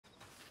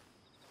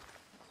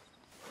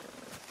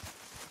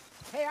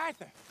Hey,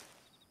 Arthur.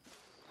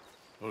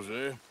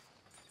 Jose,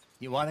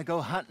 You want to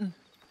go hunting?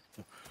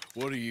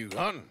 what are you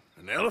hunting?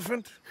 An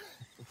elephant?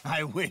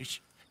 I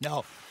wish.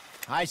 No.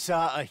 I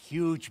saw a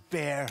huge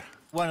bear.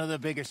 One of the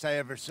biggest I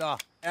ever saw.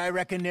 I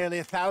reckon nearly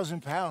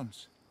 1,000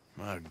 pounds.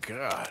 My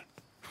God.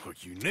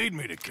 But you need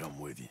me to come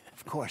with you.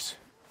 Of course.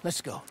 Let's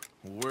go.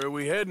 Where are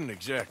we heading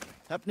exactly?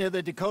 Up near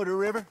the Dakota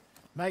River.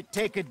 Might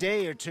take a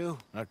day or two.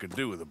 I could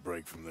do with a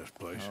break from this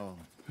place. Oh,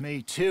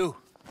 me too.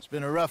 It's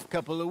been a rough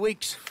couple of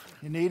weeks.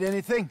 You need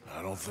anything?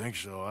 I don't think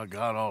so. I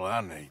got all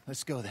I need.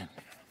 Let's go then.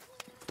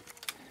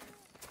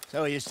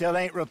 So you still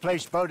ain't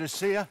replaced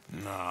Boadicea?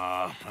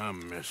 Nah, I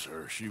miss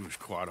her. She was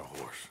quite a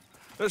horse.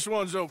 This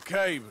one's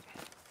okay, but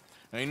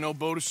ain't no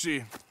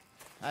Boadicea.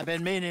 I've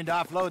been meaning to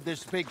offload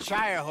this big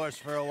Shire horse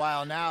for a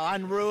while now.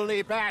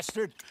 Unruly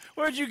bastard.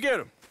 Where'd you get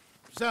him?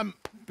 Some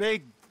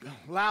big,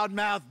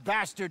 loudmouth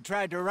bastard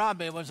tried to rob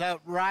me, was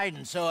out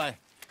riding, so I...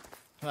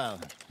 Well,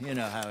 you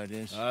know how it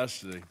is. I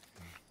see.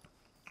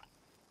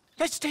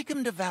 Let's take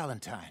him to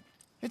Valentine.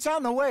 It's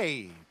on the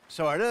way,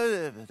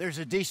 sorta. There's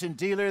a decent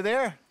dealer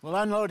there. We'll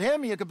unload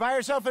him, you could buy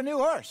yourself a new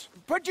horse.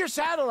 Put your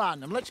saddle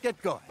on him, let's get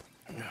going.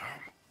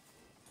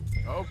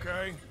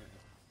 Okay.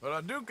 But I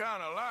do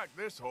kind of like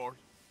this horse.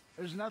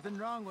 There's nothing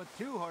wrong with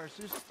two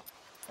horses,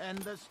 and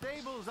the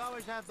stables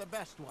always have the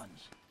best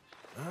ones.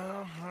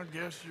 Well, I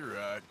guess you're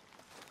right.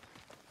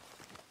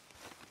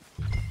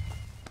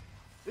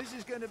 This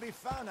is gonna be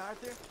fun,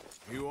 Arthur.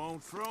 You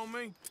won't throw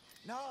me?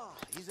 No,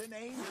 he's an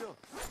angel,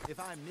 if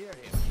I'm near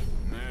him.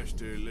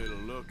 Nasty little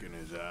look in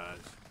his eyes.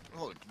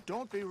 Oh,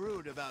 don't be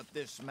rude about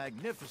this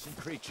magnificent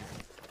creature.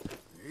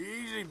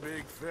 Easy,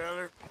 big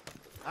feller.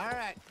 All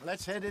right,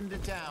 let's head into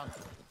town.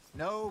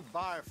 No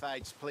bar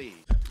fights, please.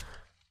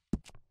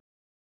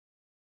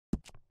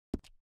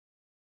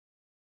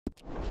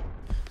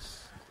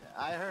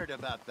 I heard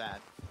about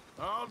that.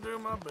 I'll do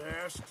my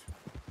best.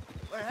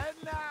 We're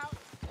heading out.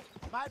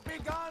 Might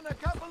be gone a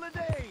couple of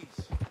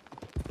days.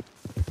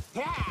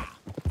 Yeah!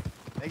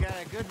 They got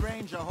a good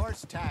range of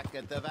horse tack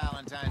at the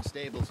Valentine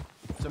stables.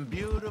 Some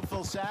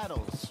beautiful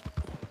saddles.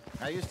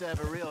 I used to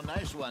have a real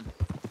nice one.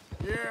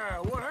 Yeah,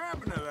 what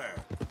happened to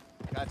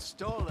that? Got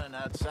stolen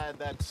outside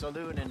that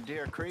saloon in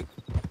Deer Creek.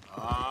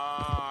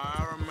 Ah,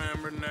 I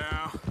remember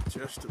now.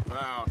 Just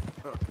about.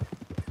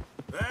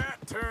 That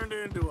turned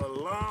into a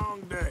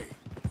long day.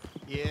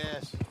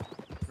 Yes.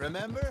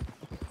 Remember?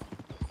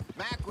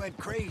 Mac went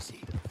crazy,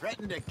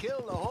 threatened to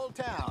kill the whole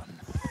town.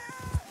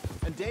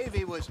 And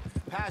Davy was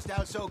passed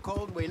out so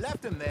cold we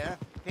left him there,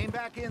 came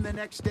back in the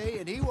next day,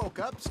 and he woke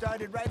up,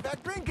 started right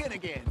back drinking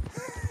again.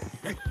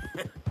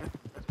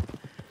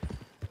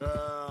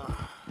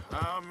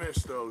 I'll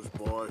miss those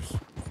boys.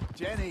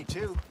 Jenny,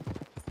 too.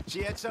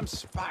 She had some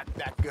spot,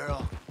 that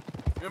girl.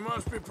 It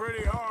must be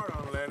pretty hard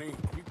on Lenny.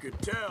 You could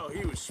tell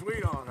he was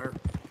sweet on her.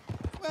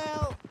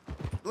 Well,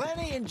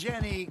 Lenny and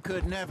Jenny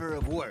could never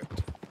have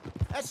worked.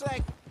 That's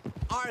like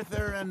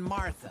Arthur and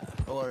Martha,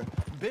 or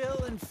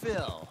Bill and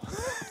Phil.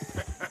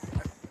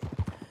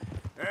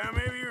 Yeah,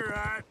 maybe you're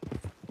right.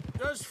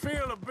 Does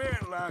feel a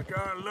bit like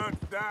our luck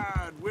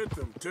died with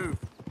them, too.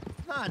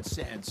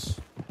 Nonsense.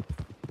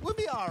 We'll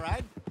be all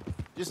right.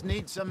 Just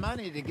need some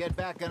money to get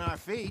back on our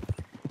feet.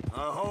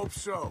 I hope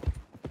so.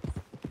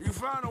 You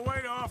find a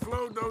way to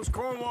offload those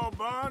Cornwall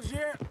bonds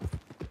yet?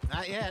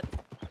 Not yet.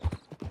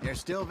 They're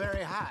still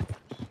very hot.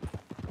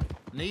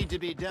 Need to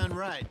be done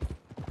right.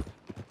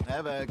 I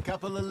have a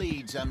couple of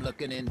leads I'm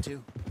looking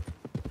into.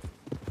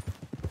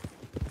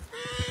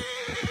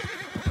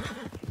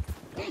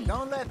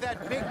 Don't let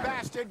that big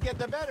bastard get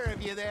the better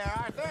of you there,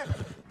 Arthur.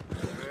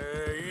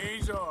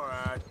 He's all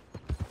right.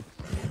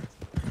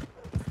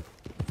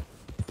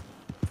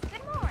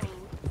 Good morning.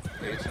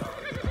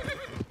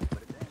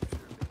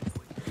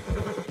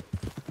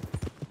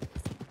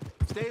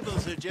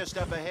 Stables are just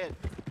up ahead.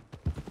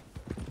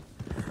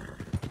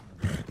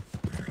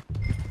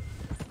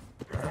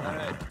 All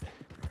right.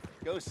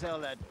 Go sell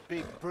that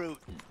big brute.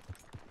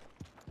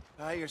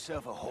 Buy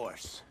yourself a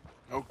horse.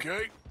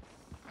 Okay.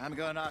 I'm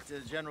going off to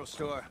the general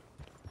store.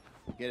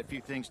 Get a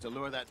few things to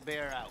lure that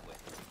bear out with.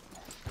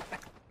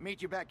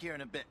 Meet you back here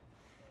in a bit.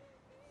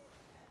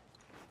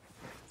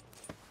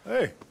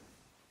 Hey,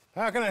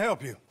 how can I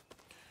help you?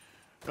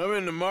 I'm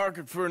in the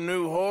market for a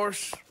new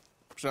horse.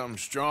 Something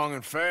strong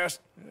and fast.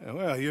 Yeah,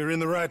 well, you're in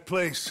the right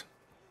place.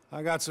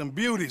 I got some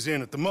beauties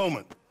in at the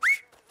moment.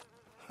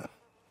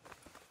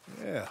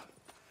 Yeah.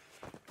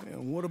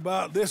 And what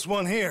about this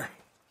one here?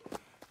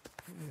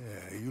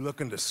 Yeah, you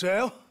looking to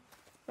sell?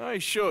 I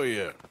ain't sure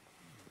yet.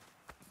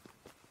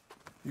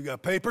 You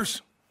got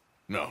papers?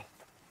 No.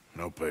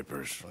 No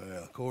papers.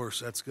 Well, of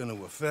course, that's gonna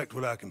affect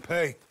what I can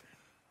pay.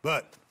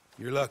 But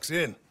your luck's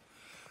in.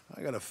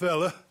 I got a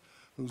fella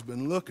who's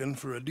been looking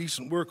for a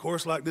decent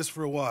workhorse like this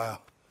for a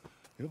while.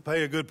 He'll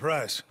pay a good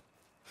price.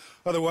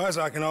 Otherwise,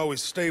 I can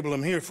always stable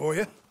him here for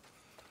you.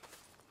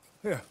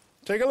 Here,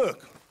 take a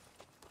look.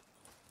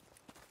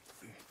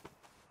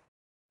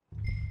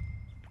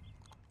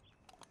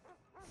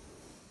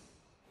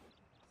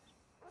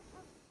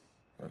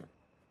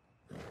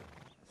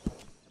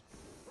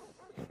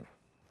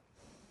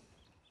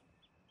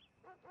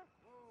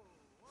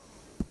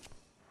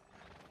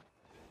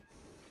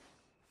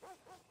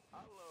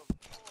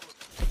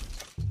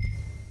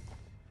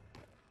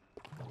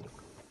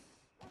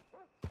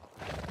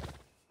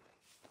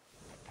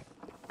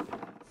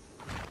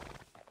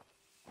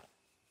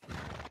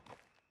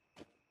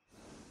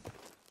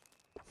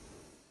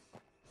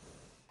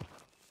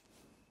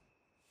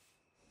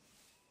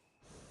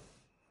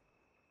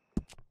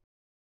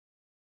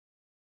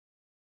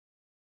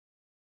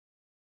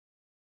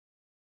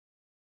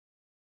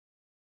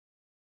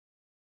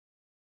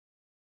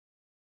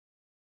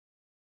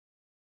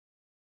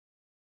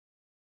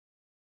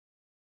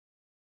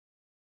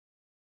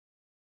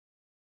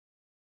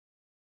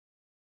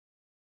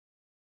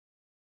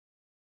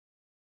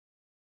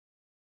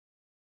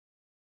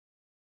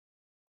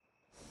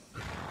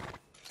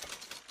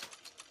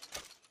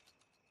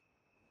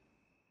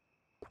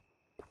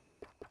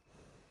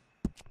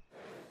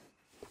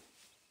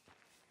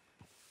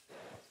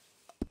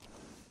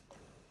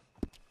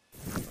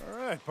 All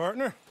right,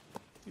 partner.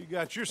 You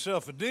got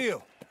yourself a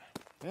deal.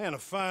 And a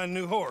fine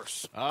new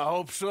horse. I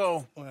hope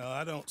so. Well,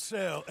 I don't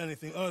sell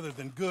anything other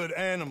than good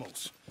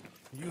animals.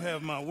 You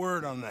have my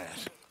word on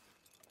that.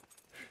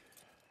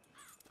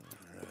 All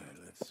right,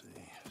 let's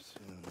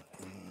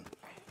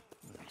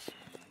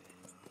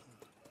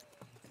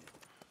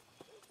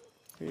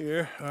see.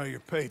 Here are your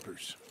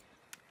papers.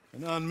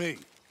 And on me,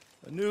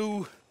 a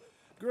new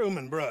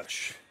grooming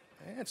brush.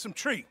 And some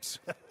treats.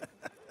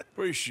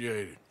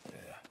 Appreciate it.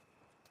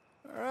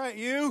 All right,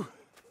 you.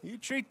 You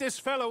treat this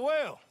fella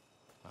well.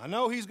 I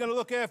know he's gonna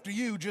look after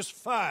you just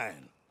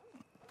fine.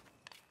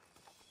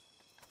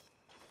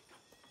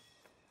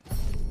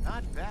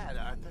 Not bad,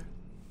 Arthur.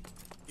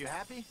 You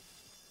happy?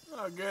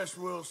 I guess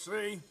we'll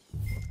see.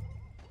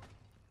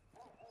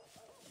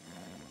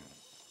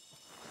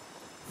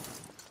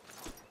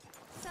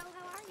 So, how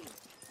are you?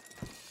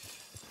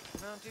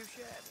 Not too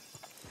shabby.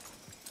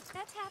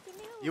 That's Happy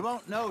New Year. You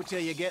won't know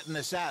till you get in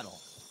the saddle.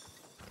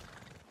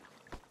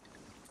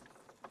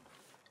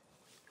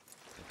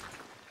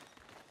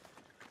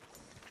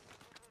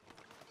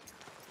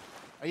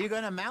 Are you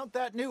gonna mount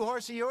that new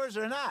horse of yours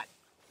or not?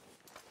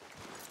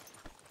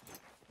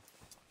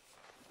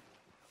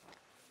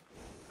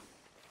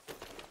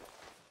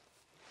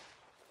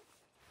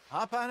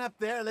 Hop on up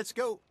there, let's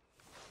go.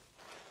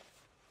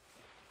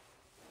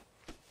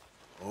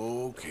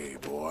 Okay,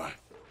 boy.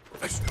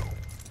 Let's go.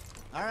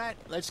 All right,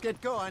 let's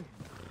get going.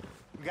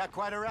 We got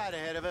quite a ride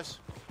ahead of us.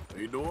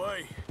 Lead the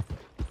way.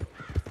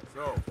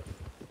 So,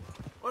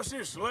 what's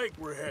this lake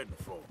we're heading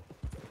for?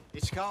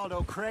 It's called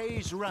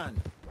O'Creagh's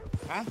Run.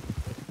 Huh?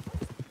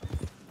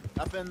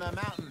 Up in the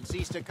mountains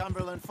east of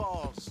Cumberland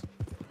Falls.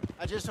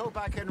 I just hope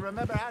I can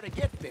remember how to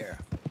get there.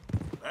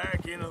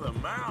 Back into the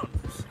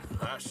mountains.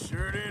 I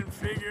sure didn't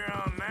figure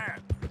on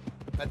that.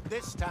 But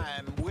this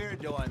time, we're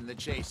doing the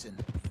chasing.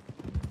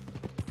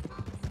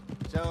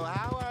 So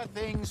how are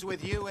things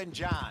with you and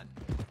John?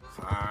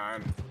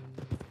 Fine.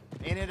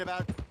 Ain't it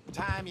about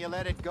time you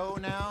let it go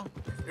now?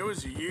 It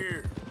was a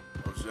year,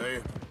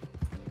 Hosea.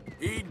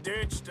 He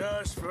ditched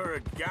us for a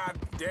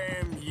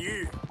goddamn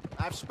year.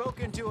 I've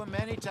spoken to him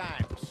many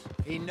times.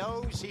 He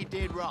knows he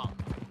did wrong.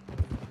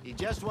 He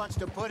just wants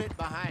to put it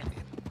behind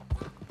him.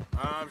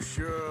 I'm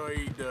sure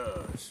he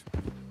does.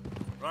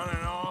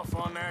 Running off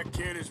on that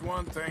kid is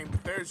one thing,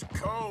 but there's a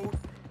code.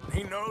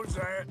 He knows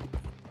that.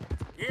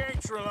 He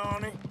ain't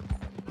Trelawney.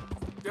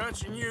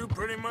 Dutch and you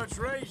pretty much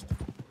raised him.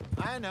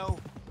 I know.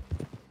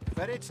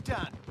 But it's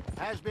done.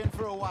 Has been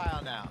for a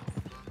while now.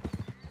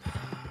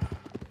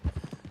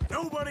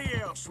 Nobody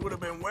else would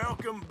have been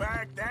welcomed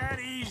back that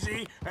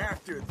easy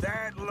after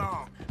that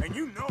long, and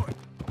you know it.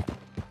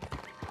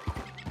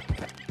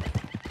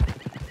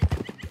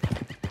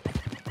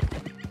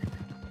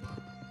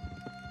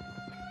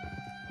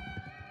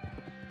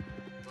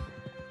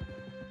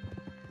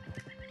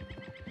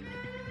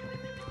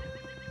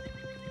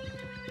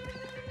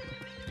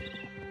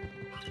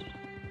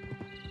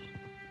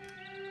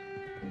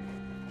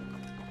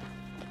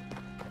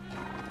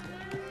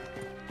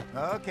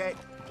 Okay.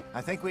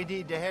 I think we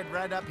need to head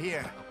right up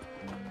here.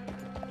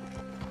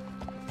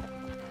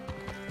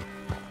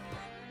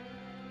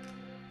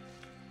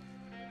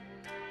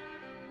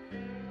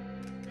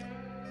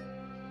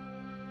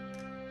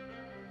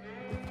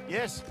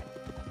 Yes,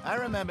 I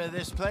remember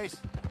this place.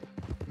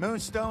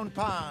 Moonstone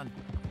Pond.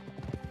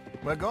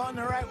 We're going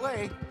the right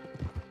way.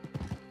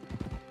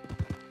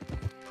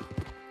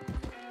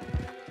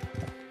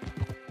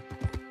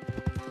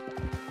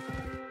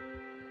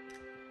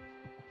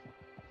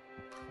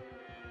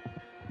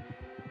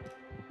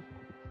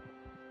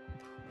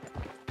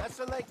 That's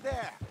the lake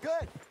there.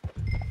 Good.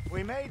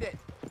 We made it.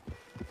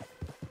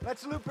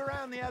 Let's loop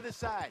around the other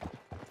side.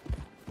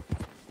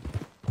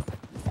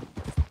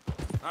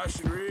 I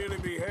should really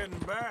be heading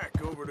back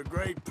over to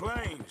Great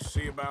Plains,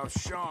 see about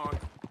Sean.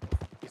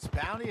 It's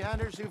bounty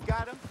hunters who've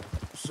got him?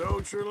 So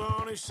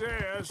Trelawney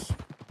says.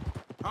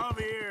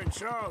 Javier and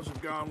Charles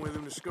have gone with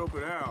him to scope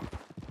it out.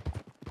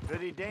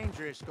 Pretty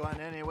dangerous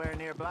going anywhere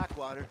near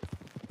Blackwater.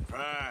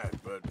 Right,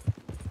 but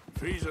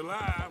if he's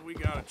alive, we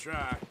gotta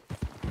try.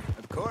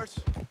 Of course.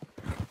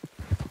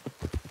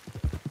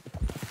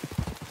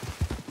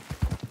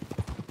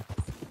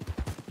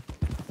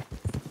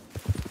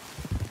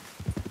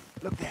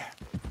 Look there.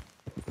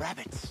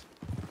 Rabbits.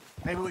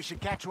 Maybe we should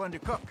catch one to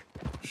cook.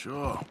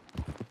 Sure.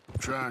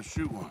 Try and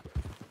shoot one.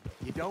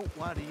 You don't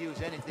want to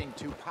use anything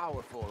too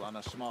powerful on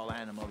a small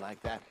animal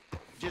like that.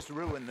 Just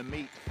ruin the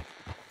meat.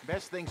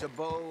 Best thing's a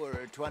bow or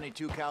a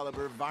 .22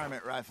 caliber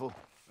varmint rifle.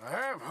 I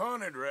have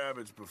hunted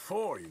rabbits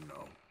before, you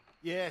know.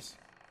 Yes,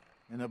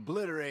 and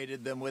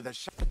obliterated them with a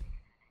shot.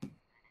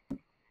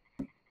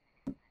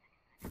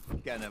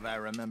 Gun, if I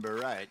remember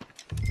right.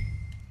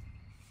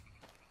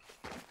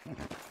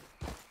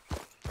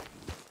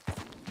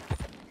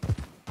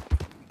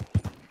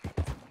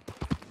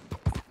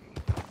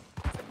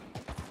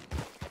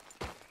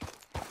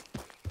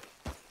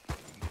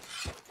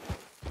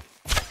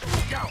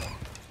 Go!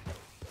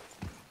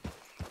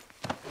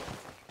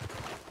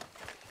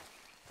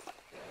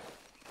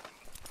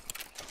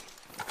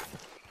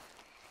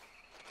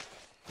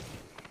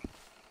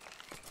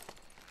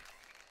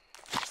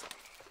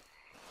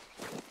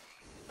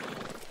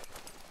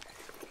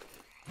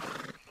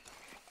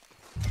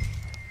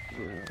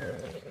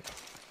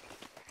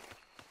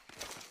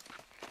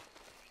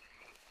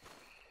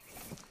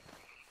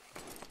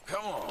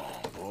 Come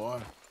on,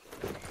 boy.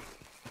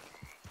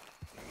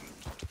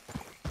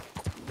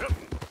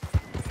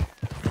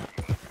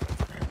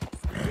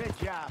 Good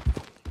job.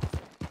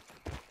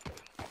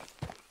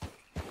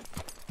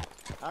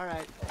 All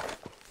right.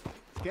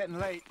 It's getting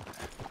late.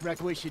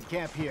 Reckon we should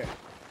camp here.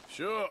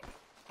 Sure.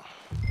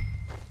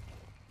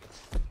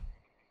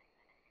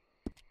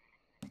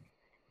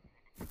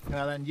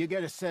 Well, then, you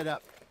get us set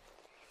up.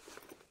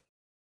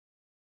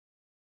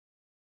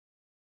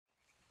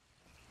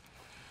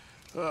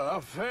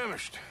 I'm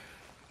famished.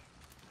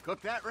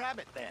 Cook that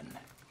rabbit, then.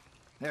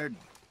 They're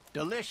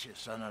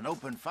delicious on an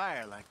open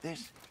fire like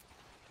this.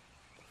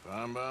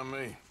 Fine by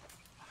me.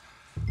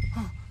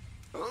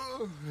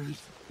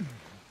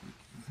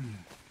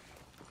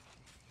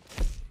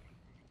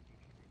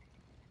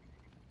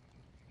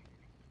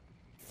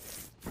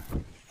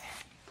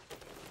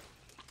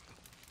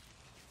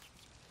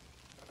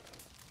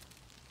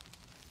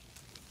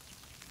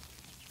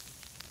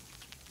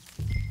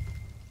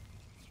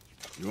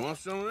 You want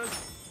some of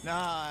this? No,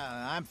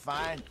 I'm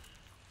fine.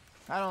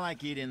 I don't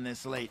like eating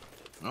this late.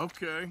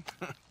 Okay.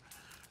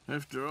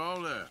 After all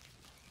that.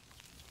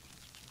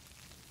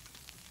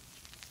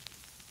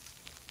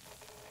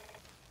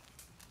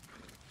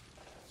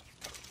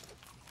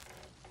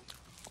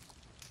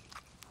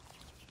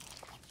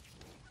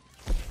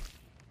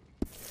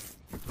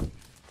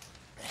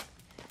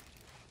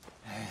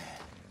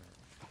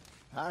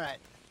 All right.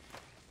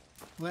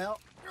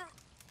 Well,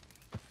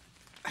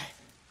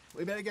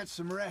 we better get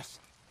some rest.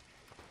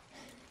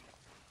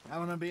 I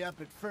want to be up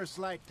at first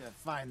light to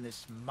find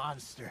this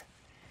monster.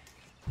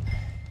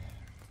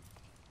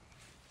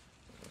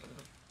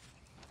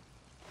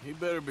 He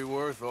better be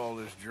worth all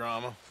this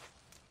drama.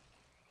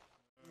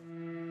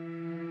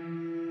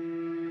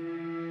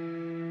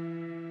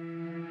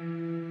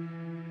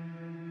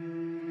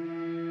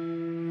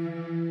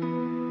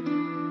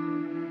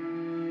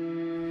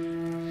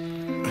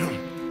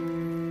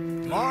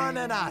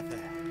 Morning, Arthur.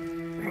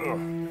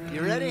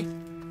 You ready?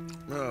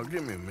 Oh,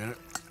 give me a minute.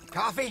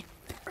 Coffee?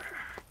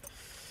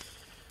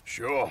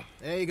 Sure.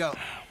 There you go.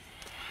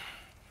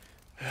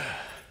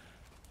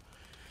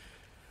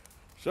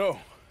 So,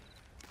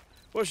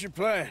 what's your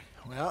plan?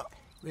 Well,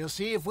 we'll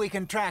see if we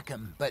can track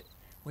him, but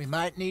we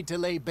might need to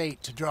lay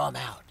bait to draw him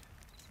out.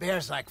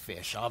 Bears like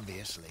fish,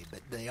 obviously,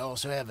 but they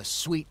also have a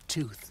sweet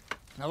tooth.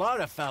 A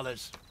lot of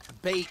fellas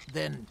bait,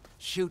 then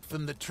shoot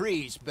from the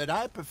trees, but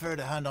I prefer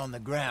to hunt on the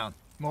ground.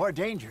 More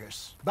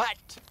dangerous,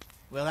 but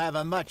we'll have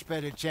a much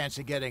better chance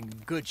of getting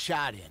a good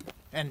shot in.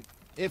 And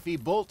if he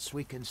bolts,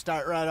 we can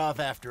start right off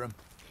after him.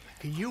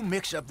 Can you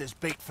mix up this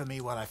bait for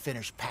me while I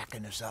finish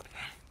packing this up?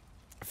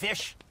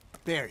 Fish,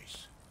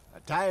 berries.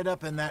 Tie it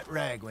up in that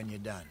rag when you're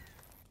done.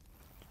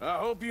 I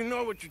hope you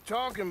know what you're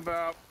talking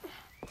about.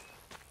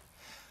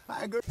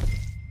 I agree.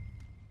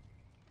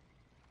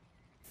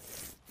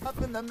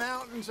 Up in the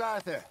mountains,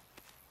 Arthur.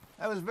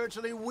 I was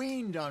virtually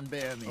weaned on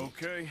bear meat.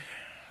 Okay,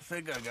 I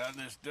think I got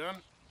this done.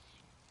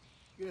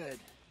 Good.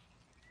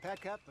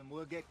 Pack up and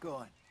we'll get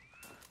going.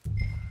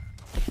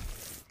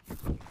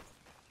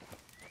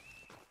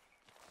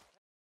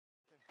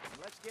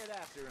 Let's get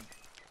after him.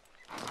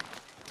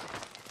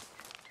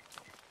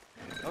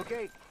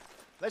 Okay,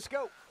 let's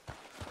go.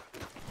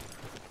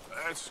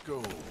 Let's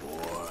go,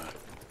 boy.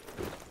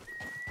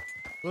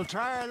 We'll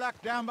try our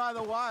luck down by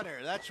the water.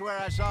 That's where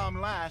I saw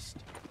him last.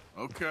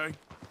 Okay.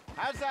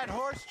 How's that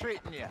horse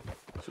treating you?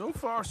 So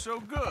far, so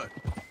good.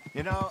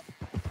 You know,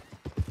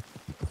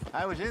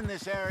 I was in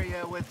this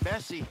area with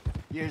Bessie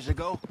years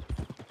ago.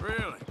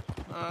 Really?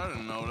 I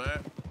didn't know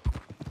that.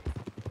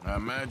 I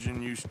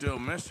imagine you still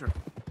miss her.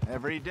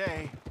 Every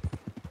day.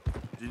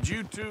 Did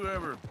you two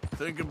ever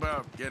think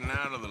about getting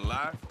out of the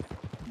life?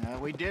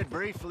 We did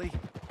briefly.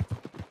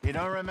 You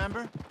don't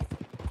remember?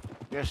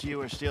 Guess you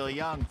were still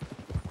young.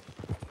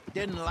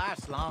 Didn't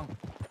last long.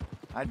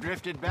 I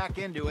drifted back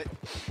into it.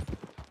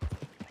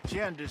 She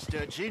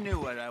understood. She knew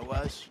what I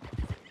was.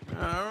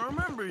 I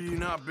remember you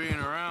not being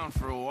around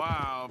for a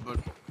while, but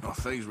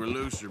things were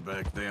looser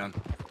back then.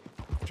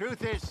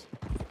 Truth is,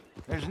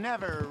 there's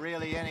never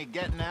really any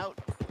getting out.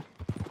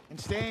 And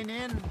staying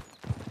in,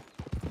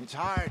 it's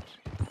hard.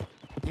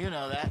 You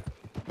know that.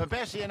 But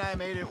Bessie and I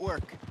made it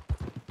work.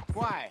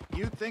 Why?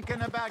 You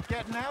thinking about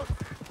getting out?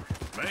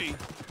 Me?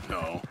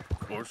 No, of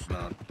course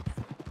not.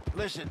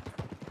 Listen,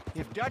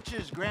 if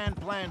Dutch's grand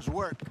plans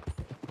work,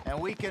 and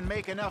we can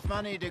make enough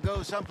money to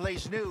go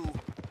someplace new,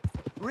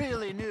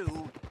 really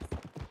new,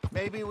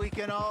 maybe we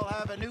can all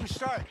have a new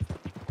start.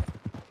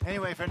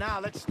 Anyway, for now,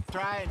 let's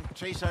try and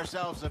chase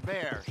ourselves a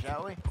bear,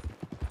 shall we?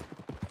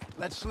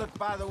 Let's slip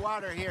by the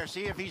water here,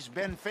 see if he's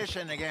been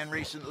fishing again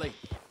recently.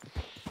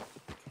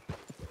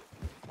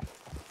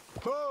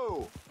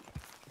 Whoa!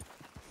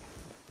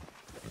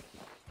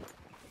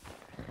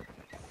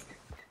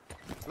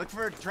 Look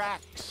for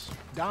tracks,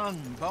 dung,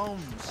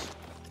 bones,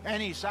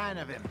 any sign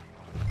of him.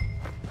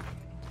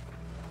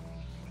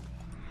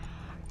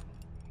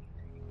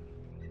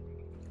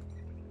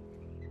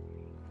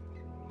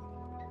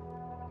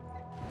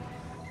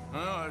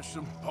 Well, there's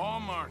some paw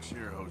marks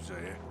here,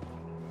 Hosea.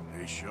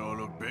 They sure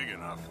look big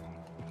enough.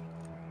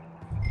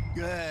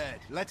 Good.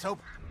 Let's hope...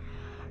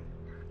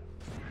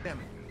 him.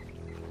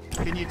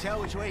 Can you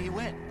tell which way he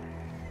went?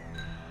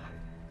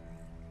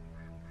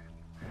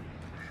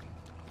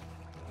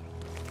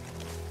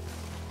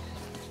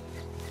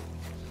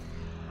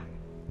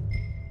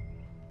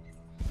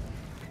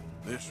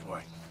 This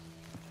way.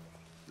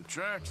 The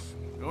tracks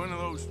go into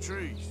those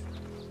trees.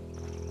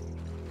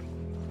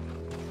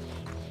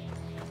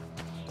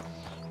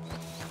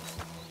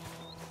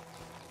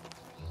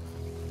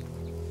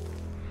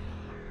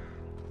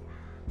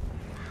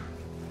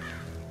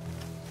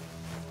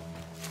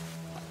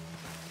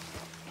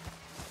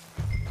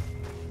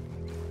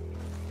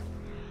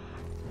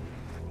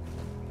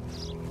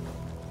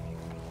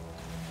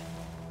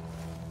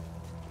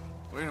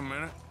 Wait a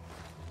minute.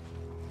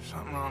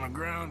 Something on the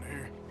ground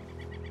here.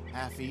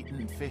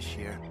 Half-eaten fish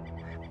here.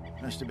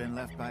 Must have been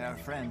left by our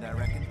friend, I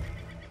reckon.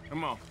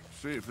 Come on,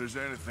 see if there's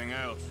anything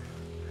else.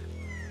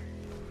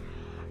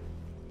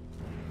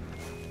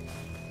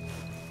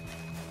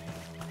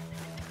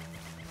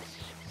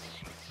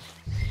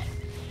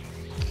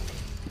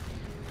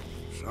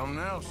 Something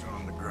else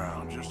on the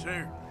ground, just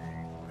here.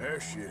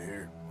 There's shit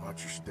here.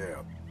 Watch your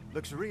step.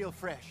 Looks real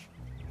fresh.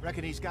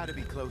 Reckon he's got to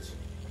be close.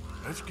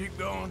 Let's keep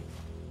going.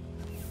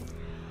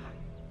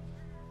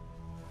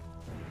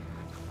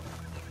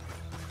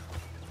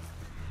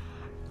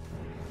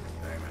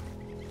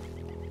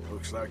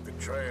 Looks like the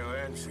trail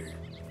ends here.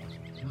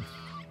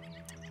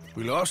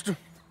 We lost him?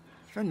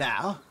 For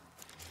now.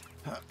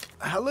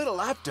 A little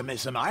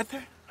optimism,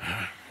 Arthur.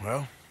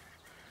 Well,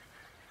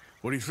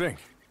 what do you think?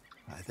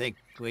 I think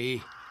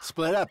we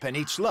split up and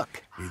each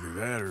look. Either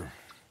that or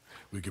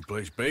we could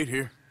place bait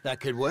here. That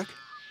could work.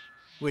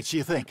 Which do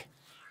you think?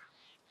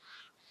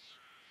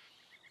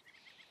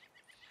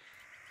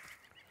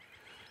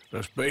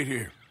 Let's bait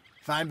here.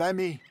 Fine by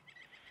me.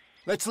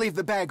 Let's leave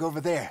the bag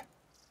over there.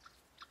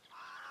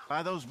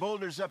 By those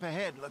boulders up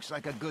ahead, looks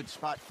like a good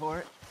spot for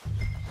it.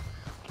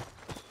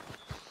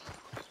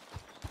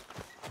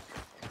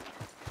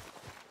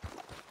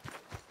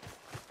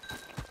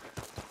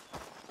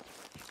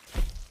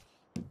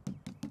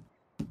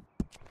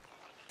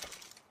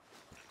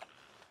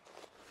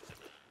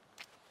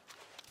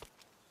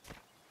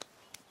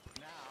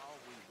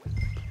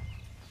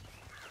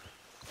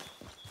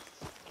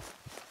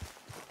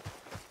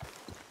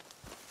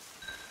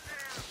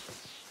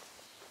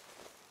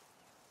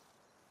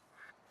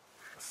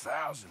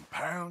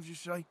 £1,000, you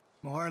say?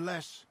 More or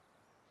less.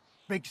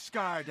 Big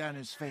scar down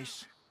his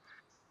face.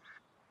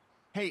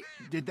 Hey,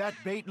 did that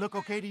bait look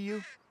okay to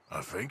you?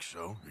 I think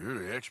so. You're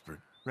the expert.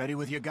 Ready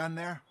with your gun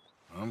there?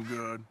 I'm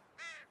good.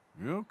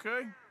 You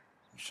okay?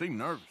 You seem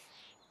nervous.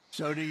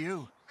 So do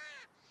you.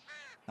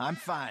 I'm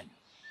fine.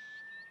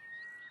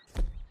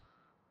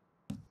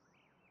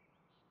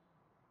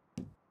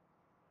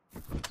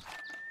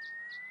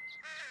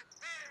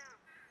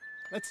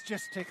 Let's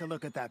just take a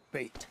look at that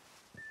bait.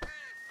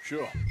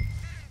 Sure.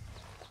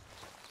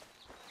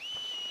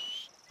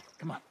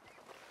 Come on.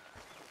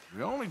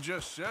 You only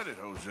just said it,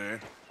 Jose. I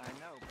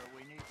know, but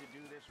we need to do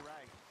this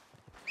right.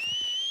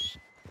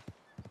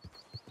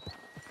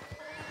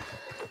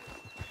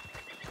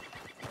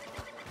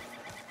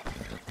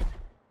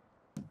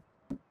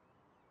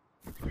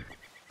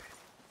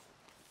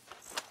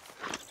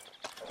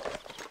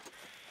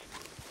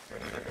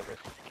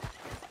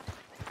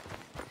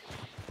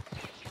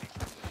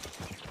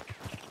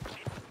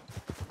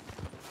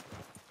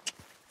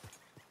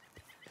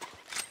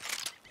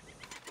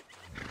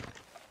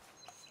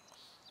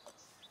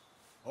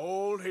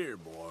 Hold here,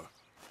 boy.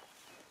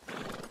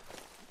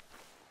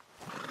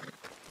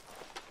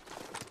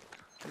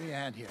 Give me a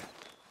hand here.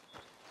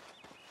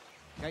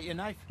 Got your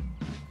knife?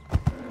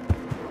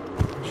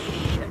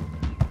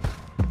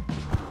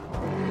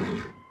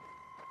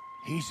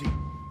 Easy.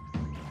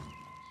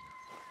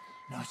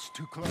 No, it's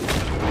too close.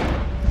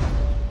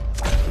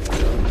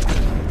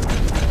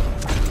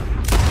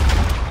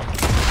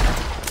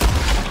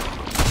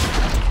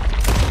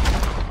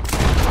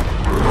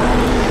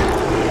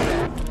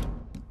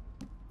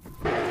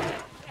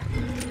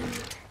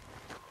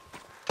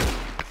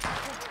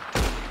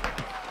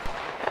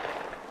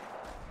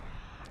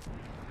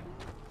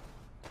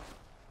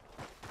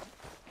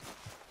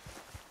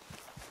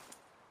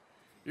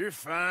 You're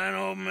fine,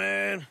 old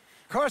man.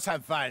 Of course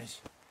I'm fine.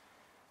 It's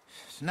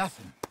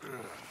nothing.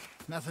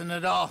 Nothing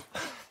at all.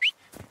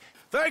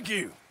 Thank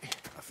you,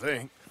 I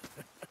think.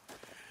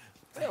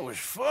 That was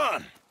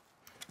fun.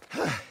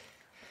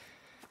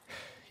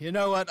 You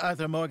know what,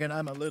 Arthur Morgan?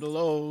 I'm a little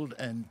old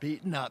and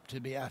beaten up to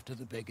be after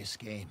the biggest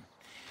game.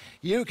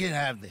 You can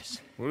have this.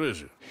 What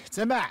is it? It's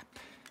a map.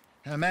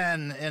 A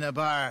man in a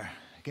bar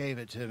gave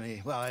it to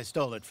me. Well, I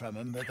stole it from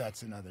him, but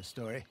that's another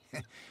story.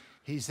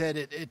 He said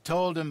it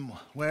told him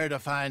where to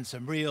find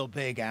some real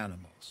big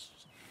animals.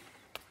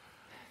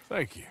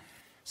 Thank you.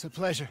 It's a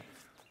pleasure.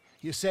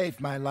 You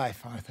saved my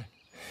life, Arthur.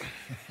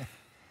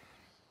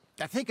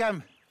 I think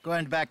I'm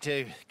going back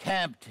to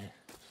camp to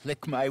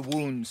lick my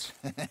wounds.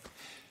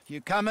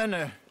 You coming,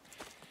 or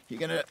you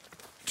gonna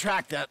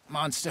track that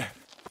monster?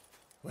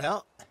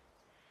 Well,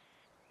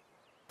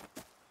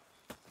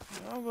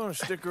 I'm gonna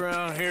stick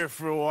around here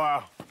for a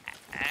while.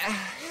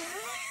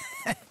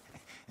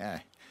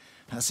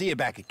 I'll see you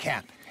back at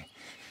camp.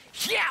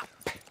 Yeah!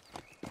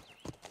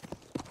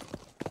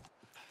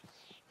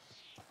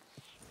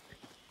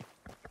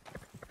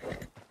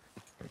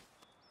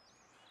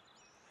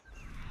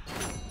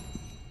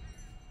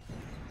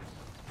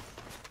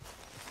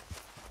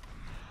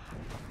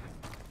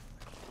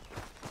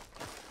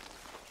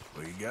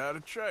 We got a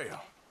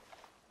trail.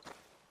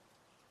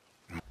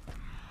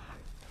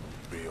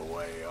 Be a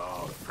way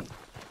off.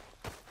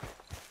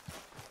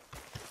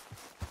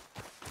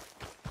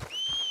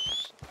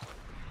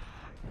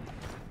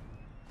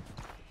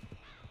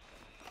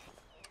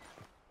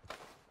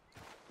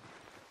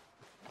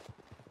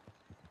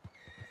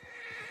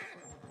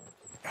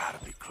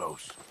 Gotta be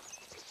close.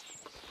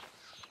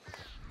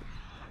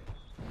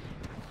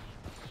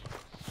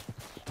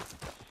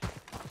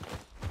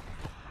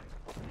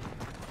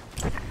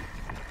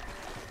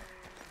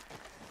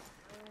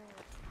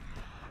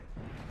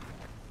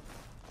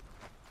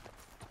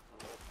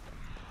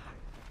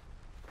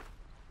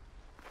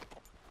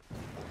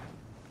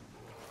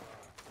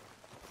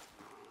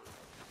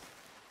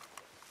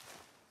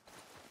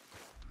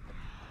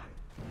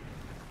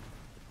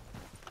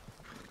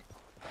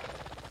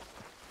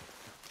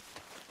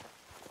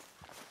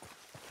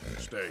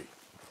 Stay.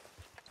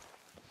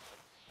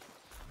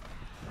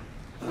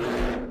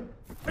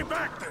 Hey,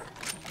 back there!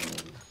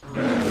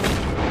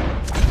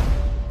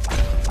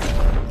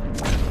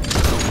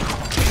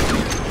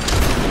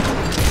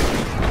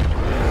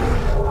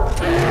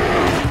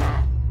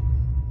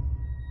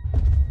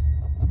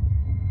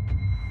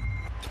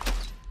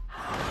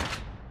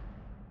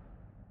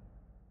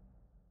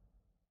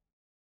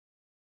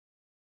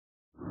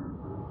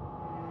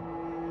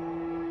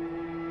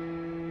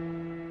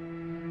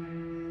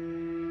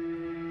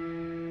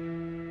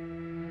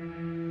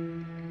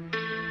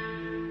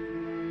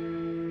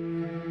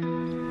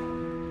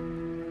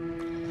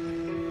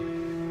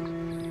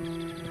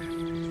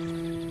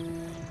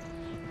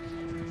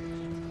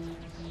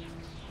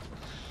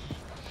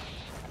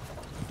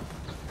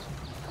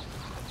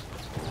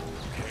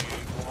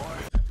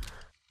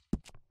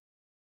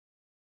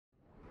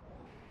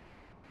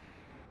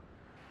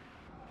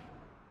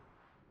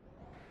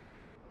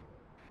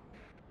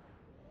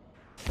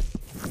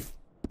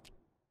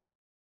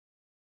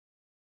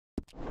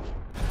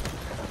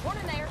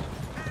 Morning there.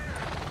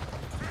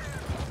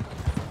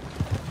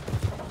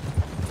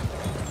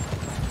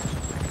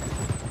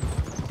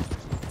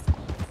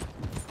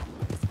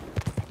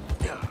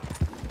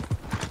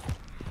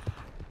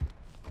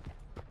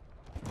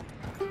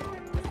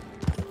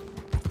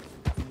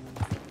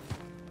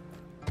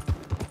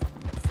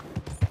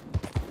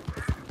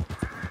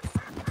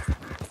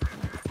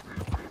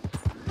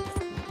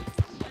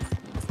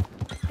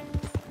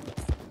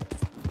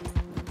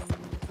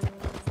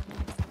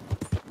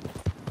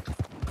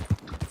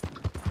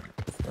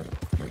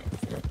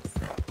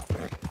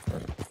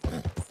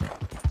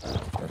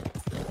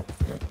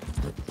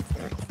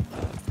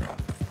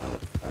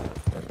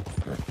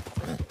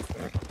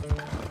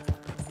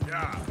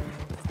 Yeah.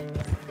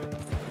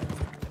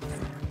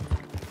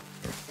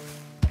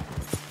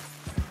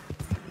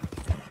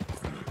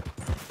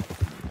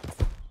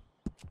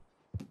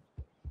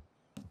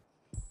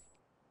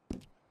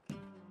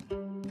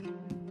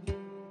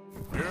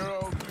 You're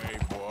okay,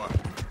 boy.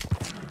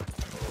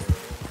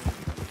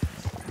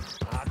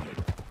 I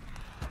could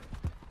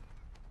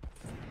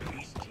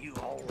beast you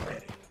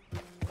already.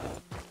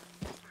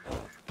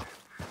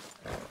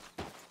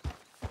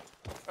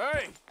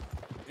 Hey!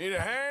 Need a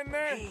hand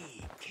there?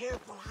 Hey,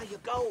 careful how you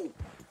go.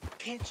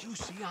 Can't you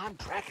see I'm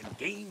tracking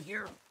game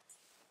here?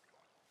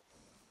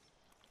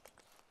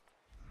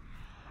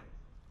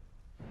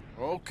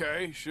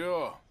 Okay,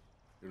 sure.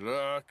 Good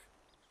luck.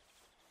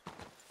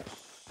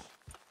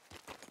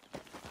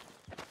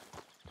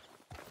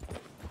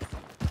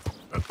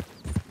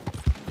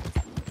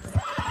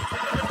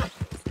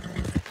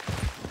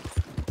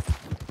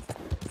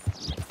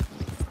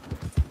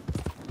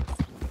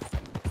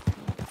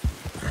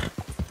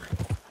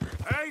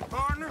 Hey,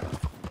 partner!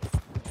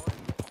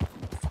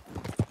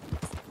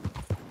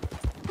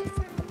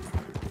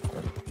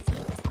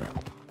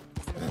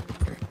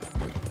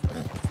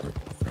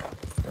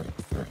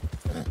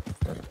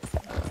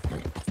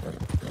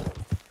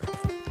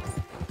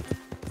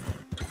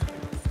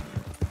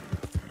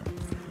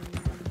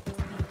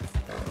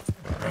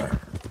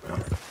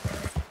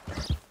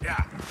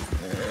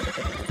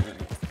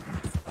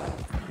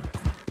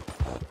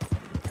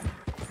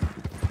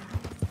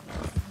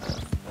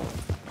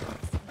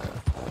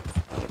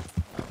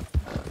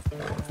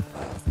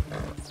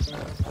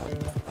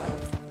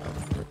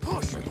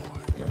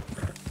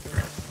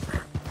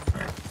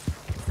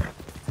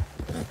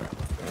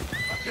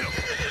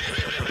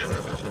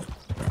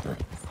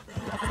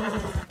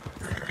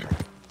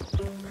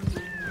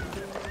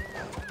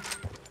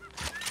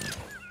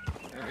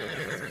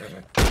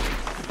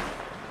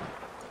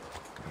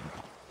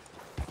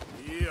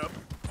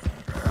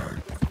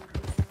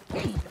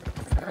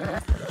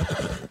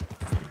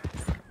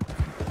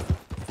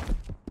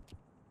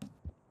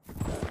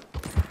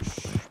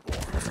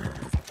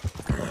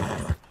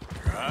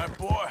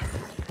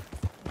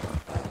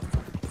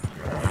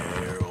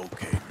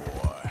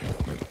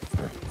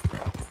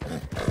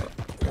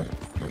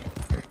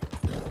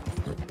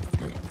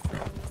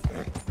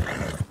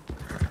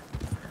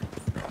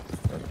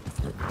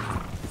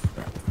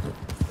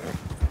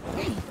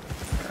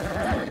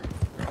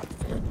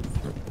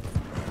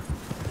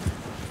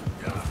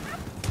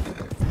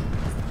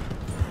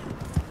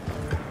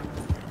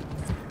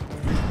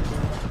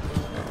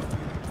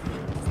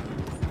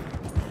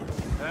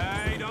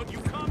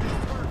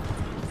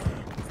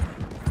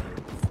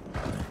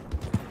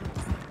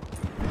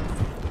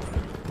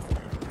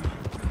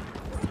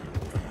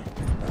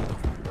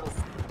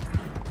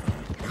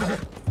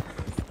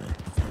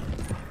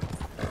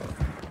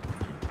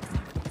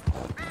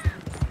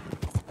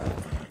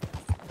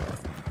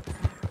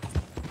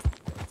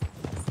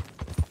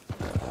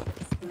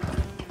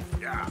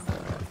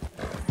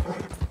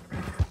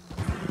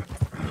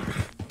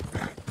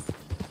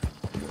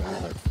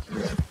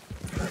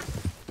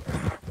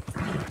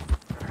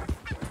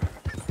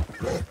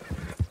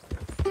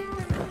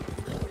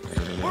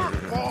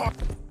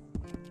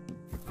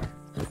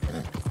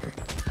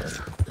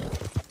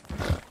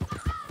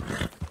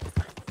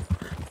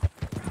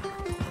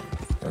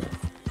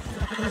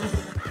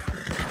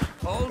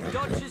 Hold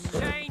Dutch's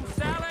chain,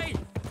 Sally!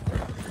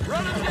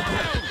 Run him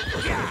down!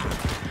 Yeah!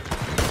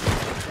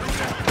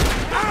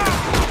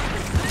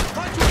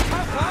 Punch you a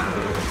tough one!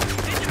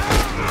 Did you...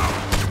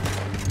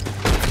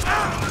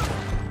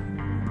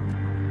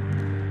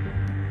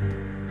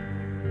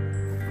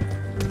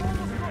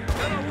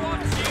 Gonna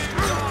watch you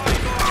die,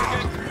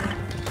 Morgan!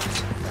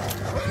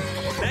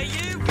 May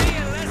you be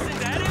a lesson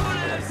to anyone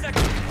else that...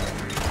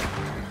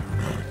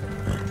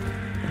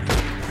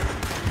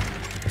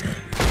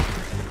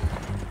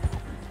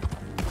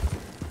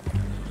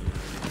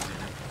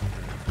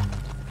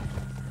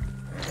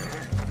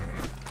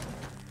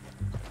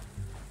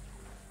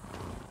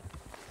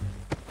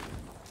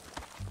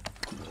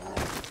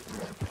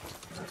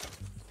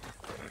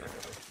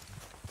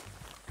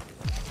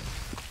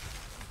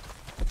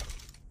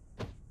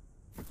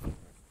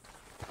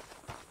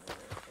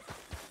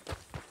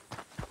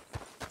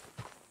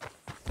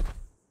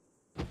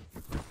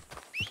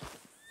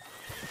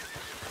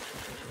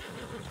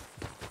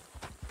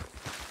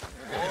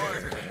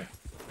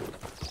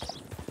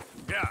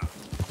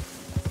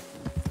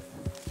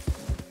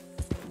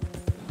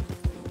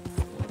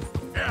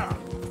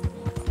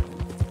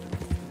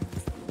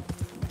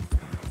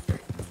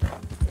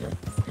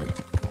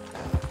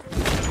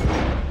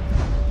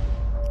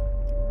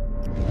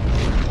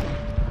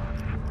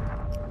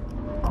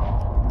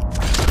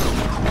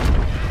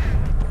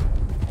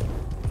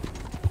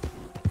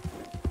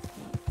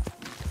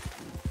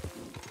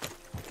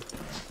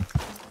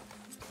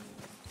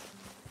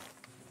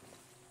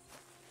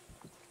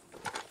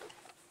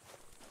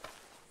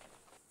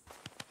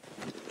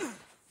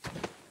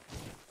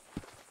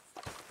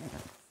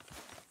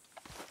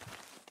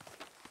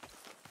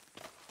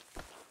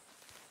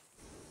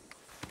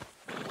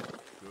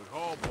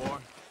 Oh, boy.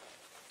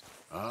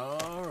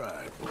 All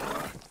right,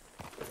 boy.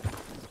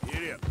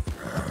 Get up.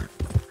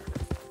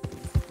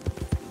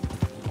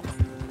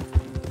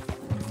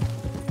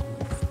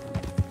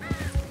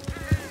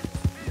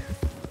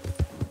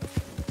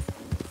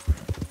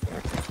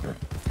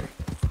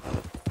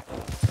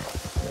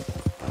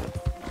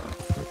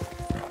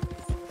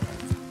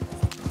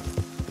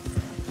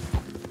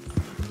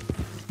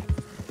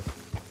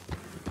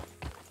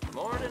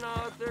 Morning,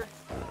 Arthur.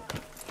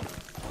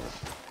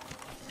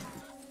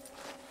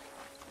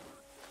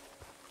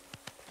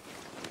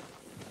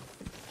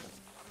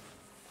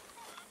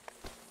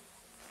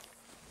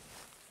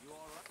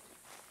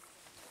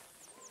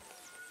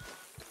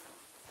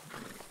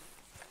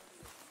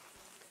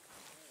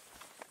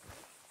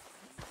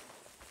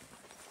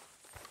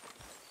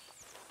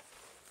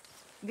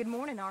 Good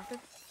morning, Arthur.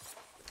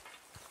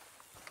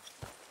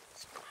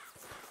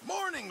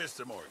 Morning,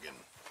 Mr. Morgan.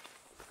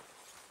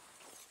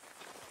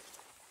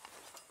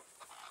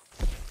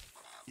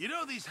 You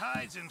know, these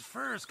hides and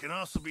furs can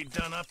also be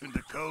done up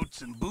into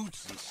coats and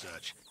boots and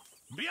such.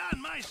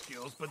 Beyond my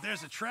skills, but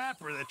there's a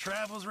trapper that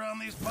travels around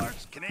these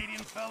parts,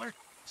 Canadian feller,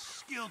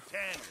 skilled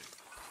tanner.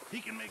 He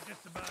can make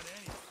just about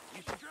anything.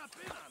 You should drop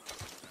in on him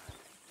sometime.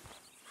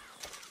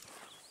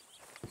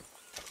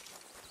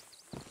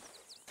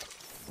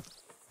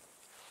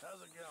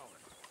 How's it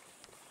going?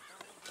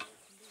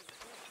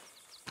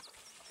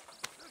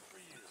 Good for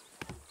you.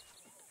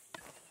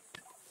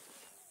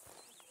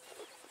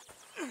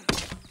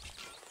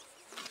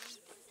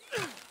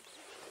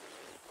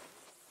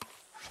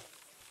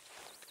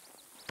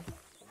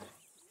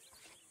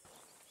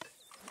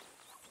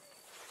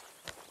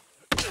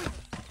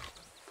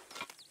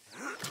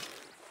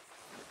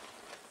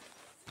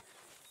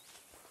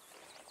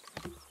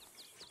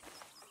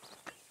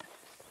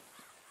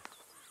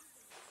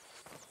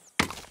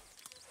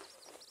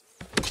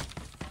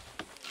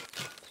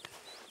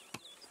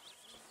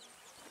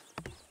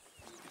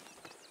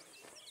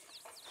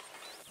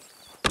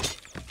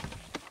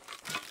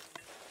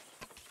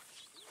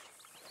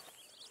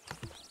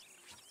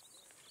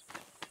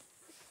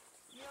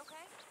 You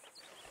okay?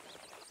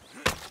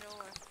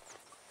 Sure.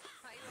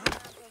 How you running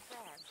out so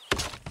fast?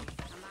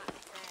 I'm not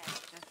sad,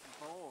 just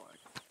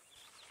bored.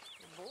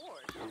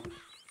 Bored?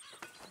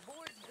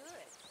 Bored's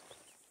good.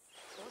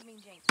 Bored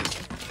means you ain't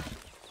scared.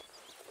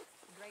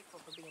 I'm grateful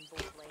for being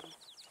bored, lady.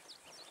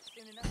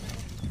 Soon enough, I'm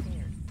gonna be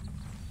scared.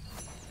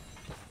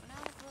 When I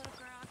was a little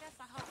girl, I guess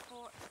I hoped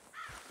for...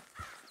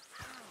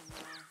 I don't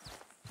know.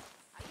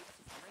 I used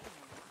to dream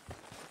a lot.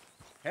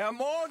 Herr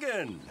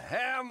Morgan!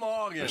 Herr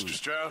Morgan! Mr.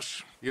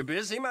 Strauss? You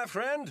busy, my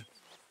friend?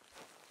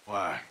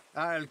 Why?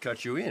 I'll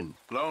cut you in.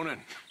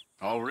 Loaning?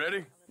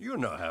 Already? You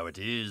know how it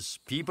is.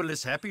 People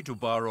is happy to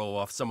borrow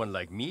off someone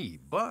like me,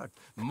 but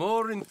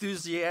more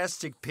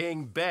enthusiastic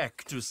paying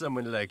back to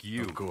someone like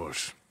you. Of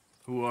course.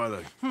 Who are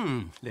they?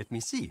 Let me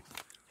see.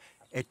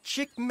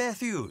 Chick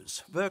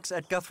Matthews works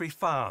at Guthrie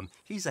Farm.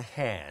 He's a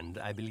hand,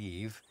 I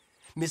believe.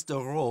 Mr.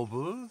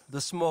 Roble,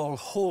 the small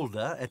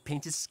holder at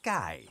Painted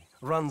Sky,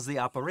 runs the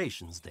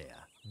operations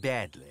there,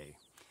 badly.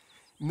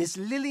 Miss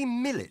Lily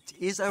Millet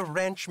is a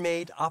ranch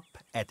maid up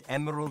at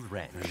Emerald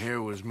Ranch. And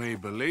here was me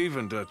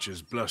believing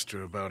Dutch's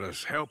bluster about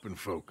us helping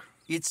folk.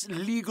 It's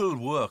legal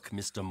work,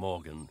 Mr.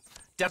 Morgan.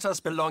 Debtors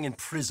belong in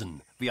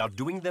prison. We are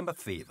doing them a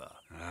favor.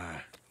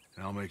 Aye.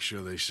 and I'll make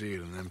sure they see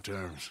it in them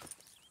terms.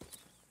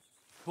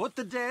 Put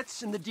the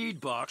debts in the deed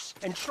box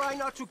and try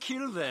not to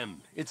kill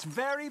them. It's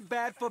very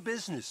bad for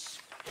business.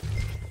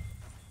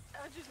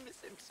 I just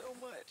miss him so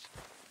much.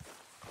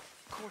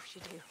 Of course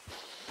you do.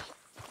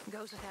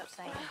 Goes without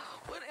saying.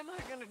 What am I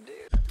gonna do?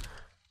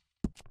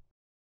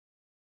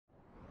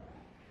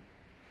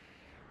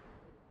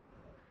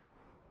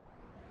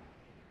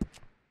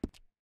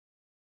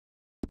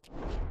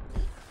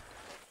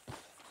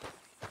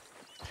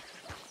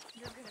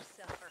 You're gonna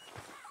suffer.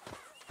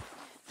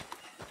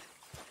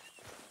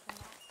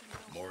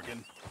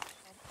 Morgan.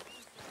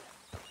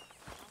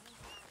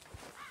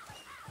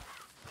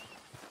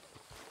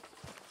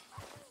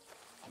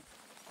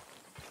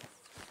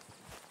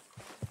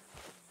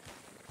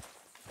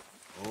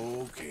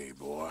 Okay,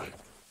 boy.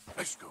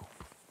 Let's go.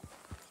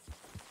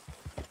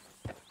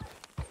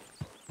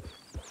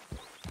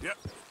 Yep.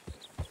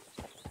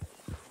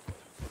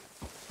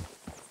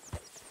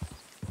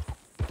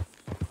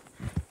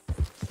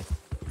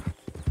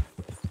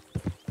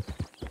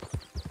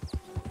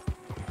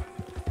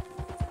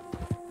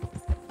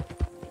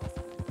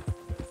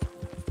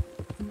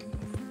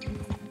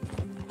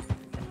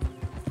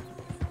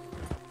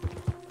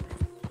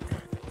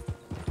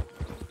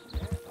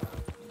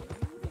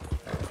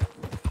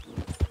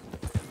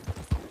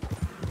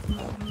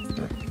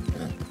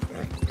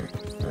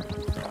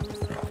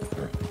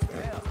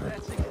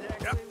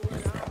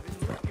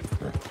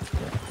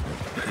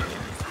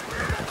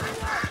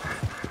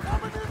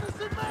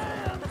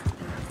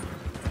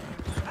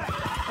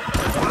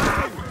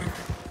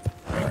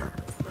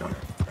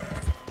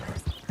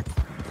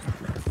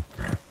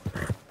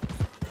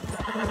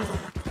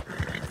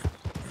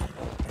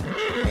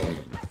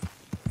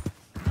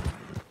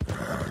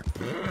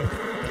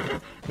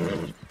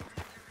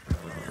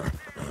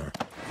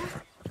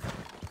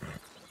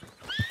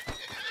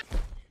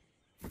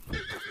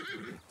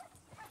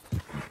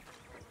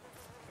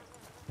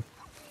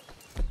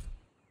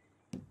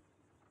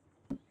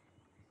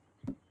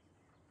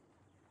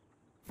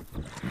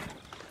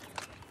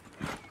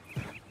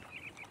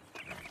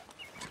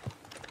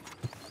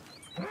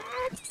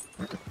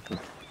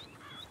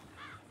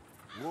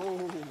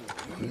 Whoa.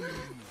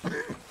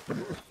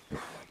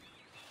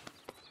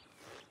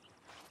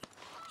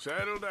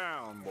 Settle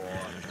down, boy.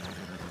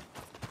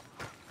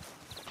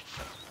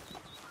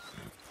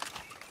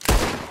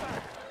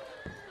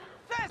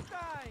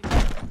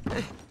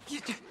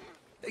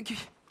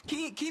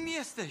 Kim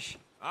jesteś?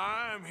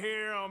 I'm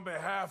here on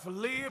behalf of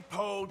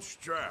Leopold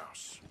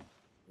Strauss.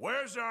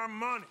 Where's our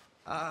money?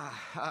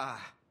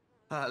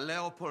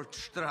 Leopold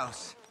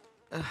Strauss.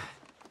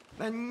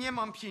 Nie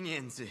mam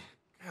pieniędzy.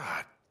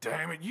 God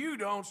damn it, you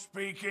don't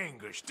speak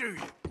English, do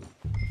you?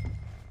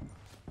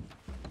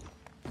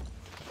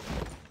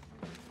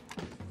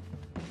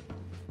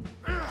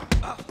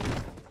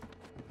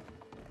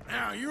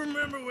 Now, you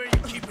remember where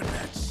you're keeping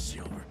that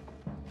silver?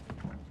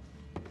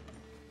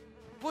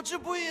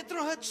 Potrzebuję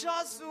trochę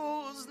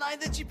czasu.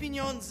 Znajdę ci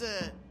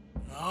pieniądze.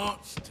 No,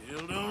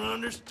 still don't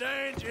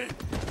understand you.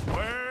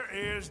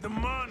 Where is the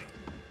money?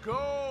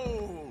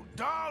 Gold,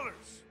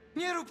 dollars.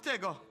 Nie rób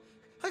tego.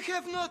 I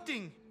have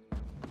nothing.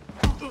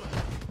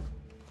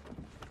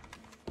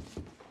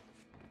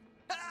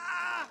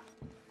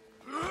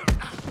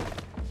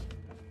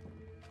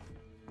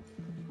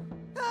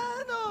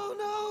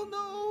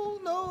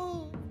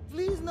 No.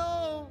 Please,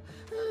 no.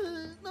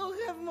 Don't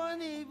have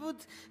money,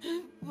 but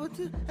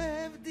I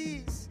have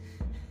this.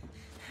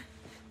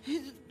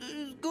 It's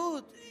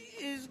good.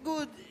 It's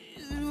good.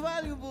 It's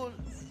valuable.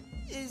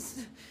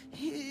 It's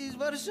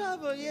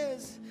Warszawa,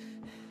 yes.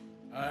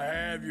 I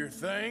have your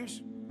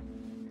things,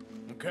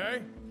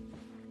 okay?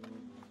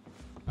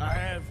 I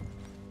have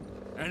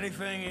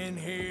anything in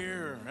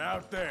here or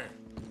out there.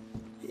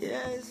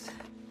 Yes.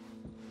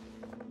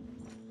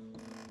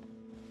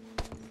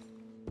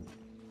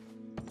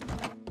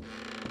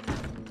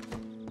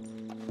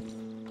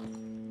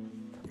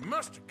 You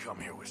must have come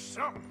here with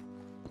something.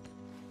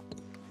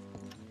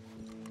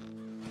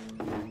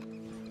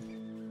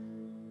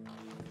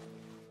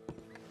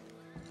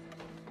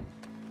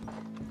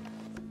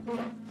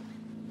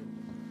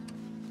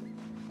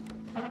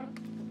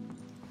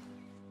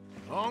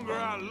 The longer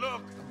I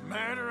look, the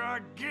madder I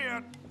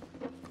get.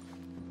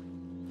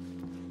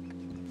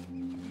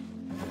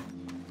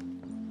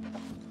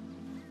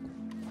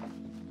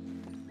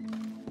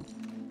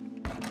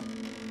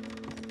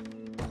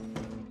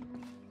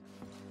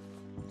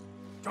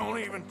 Don't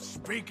even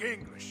speak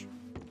English.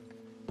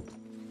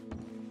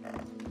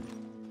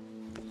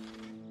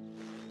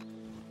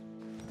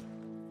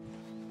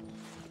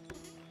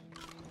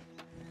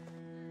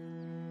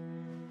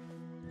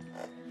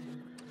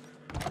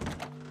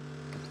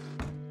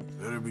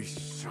 Better be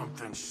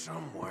something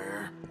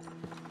somewhere.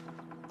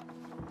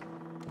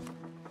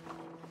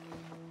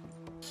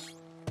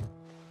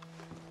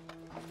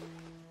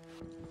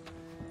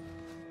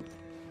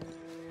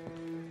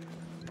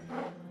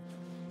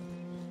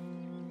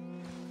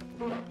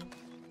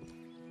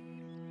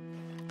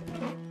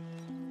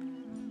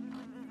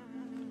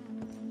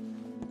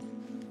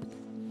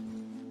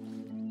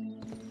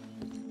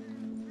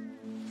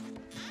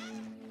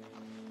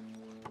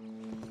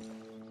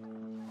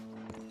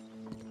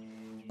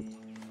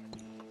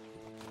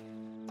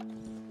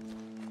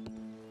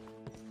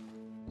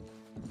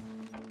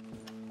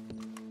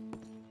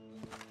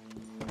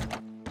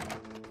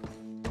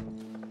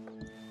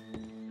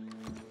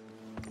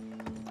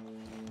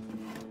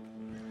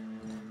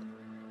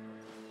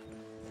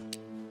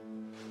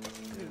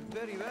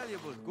 very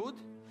valuable. Good?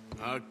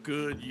 Not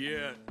good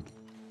yet.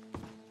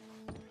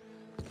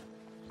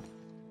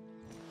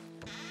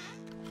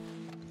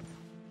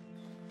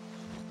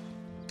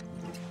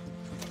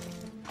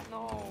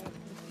 No,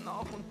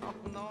 no, no,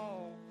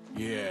 no.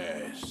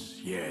 Yes,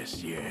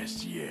 yes,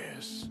 yes,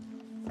 yes.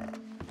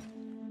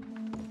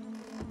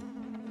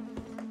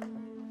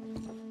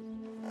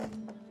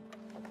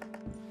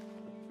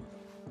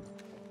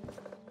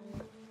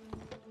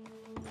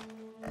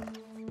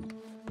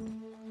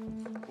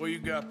 What you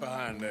got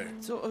behind there?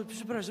 Co?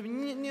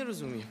 Przepraszam, nie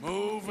rozumiem.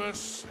 Move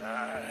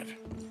aside.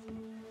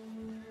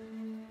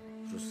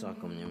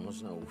 Prusakom nie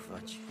można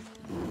ufać.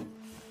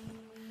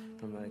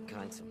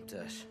 Amerykańcom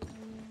też.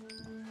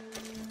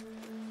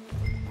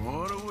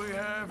 What do we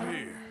have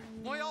here?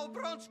 Moja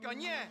obrączka,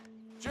 nie!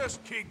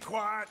 Just keep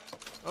quiet.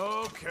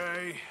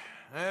 Okay,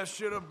 that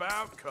should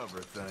about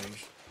cover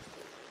things.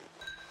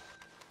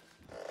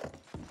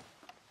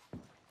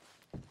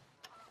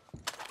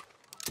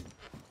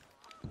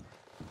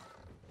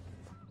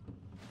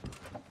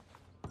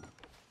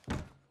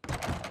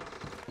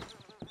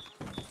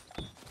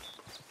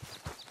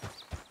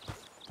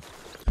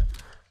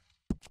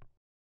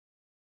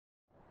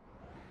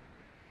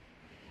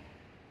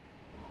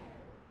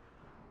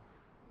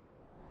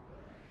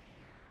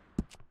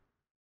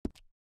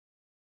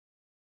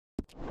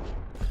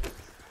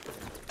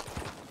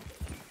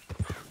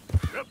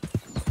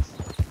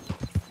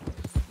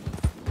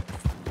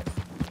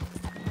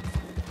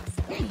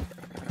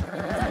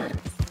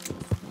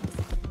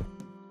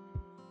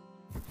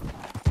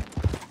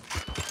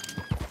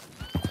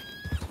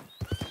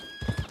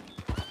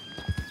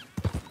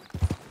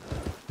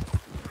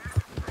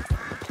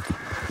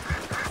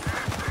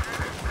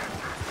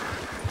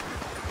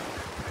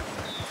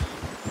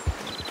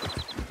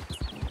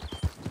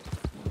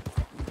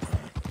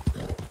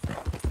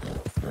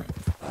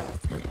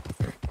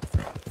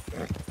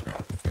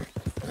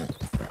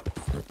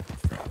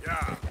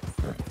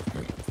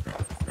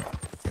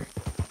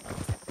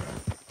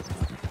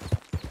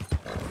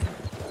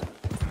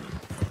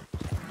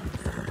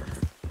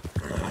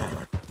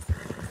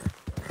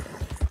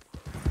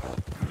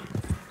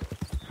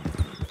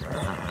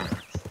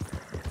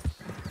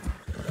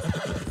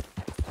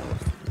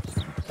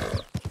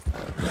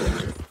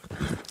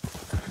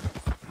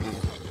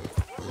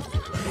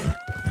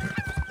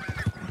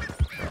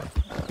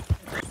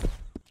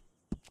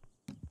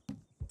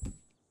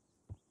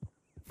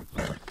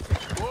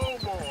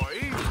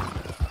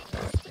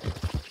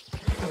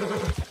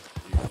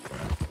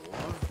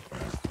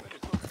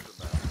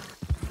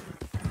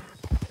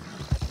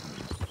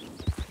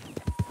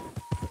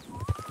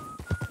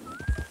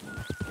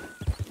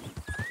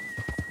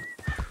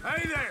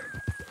 Hey there!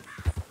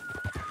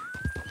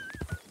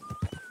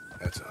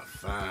 That's a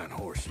fine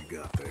horse you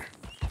got there.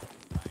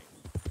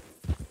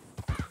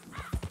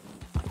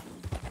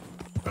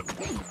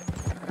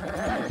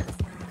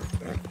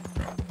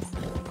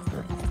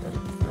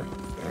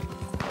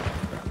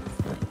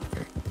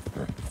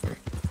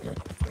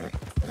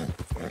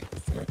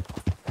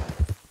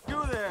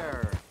 You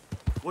there!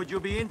 Would you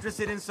be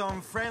interested in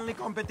some friendly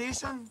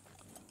competition?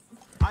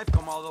 I've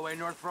come all the way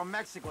north from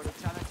Mexico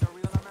to challenge a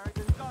real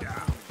American gun.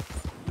 Yeah.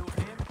 You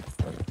in?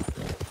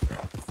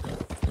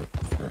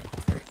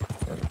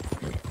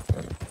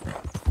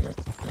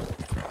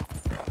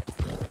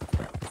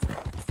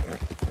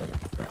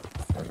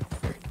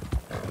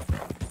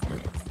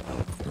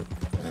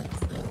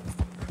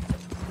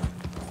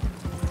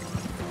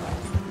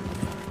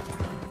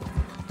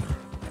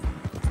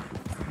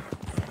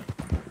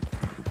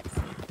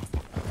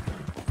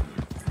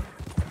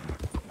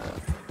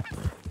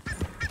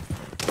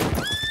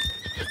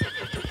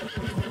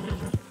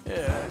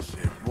 Yeah, that's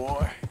it,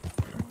 boy.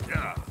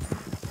 Yeah.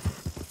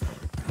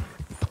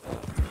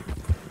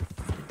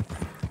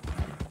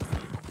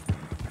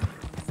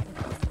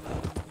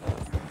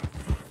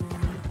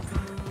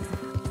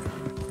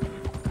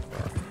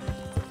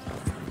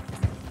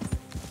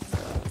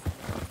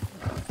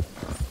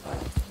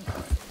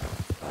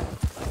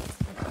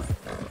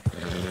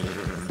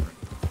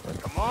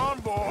 Come on,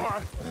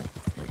 boy.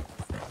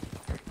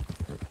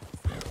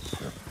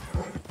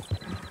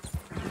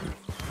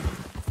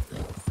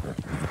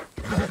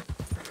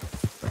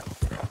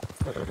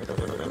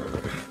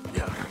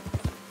 Yeah.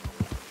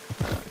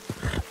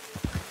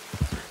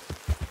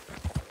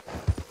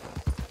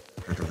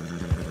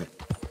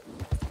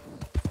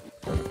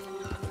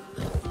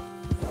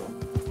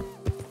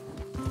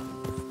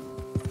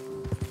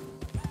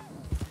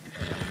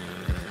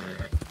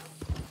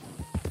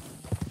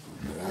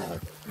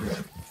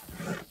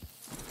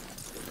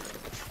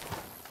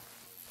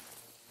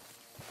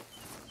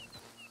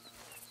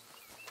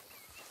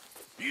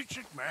 You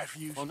Chick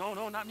Matthews? Oh,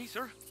 no, not me,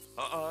 sir.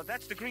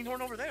 That's the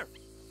greenhorn over there.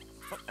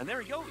 Oh, and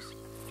there he goes.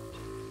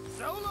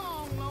 So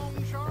long,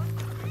 long shark.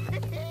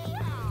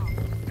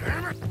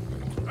 Damn it!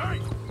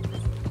 Hey!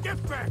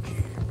 Get back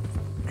here!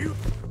 You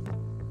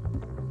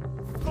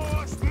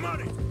lost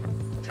money!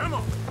 Come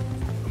on!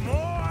 The more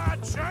I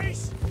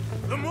chase,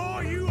 the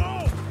more you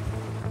owe!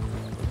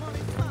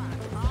 Money's mine.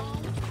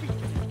 I'll keep it.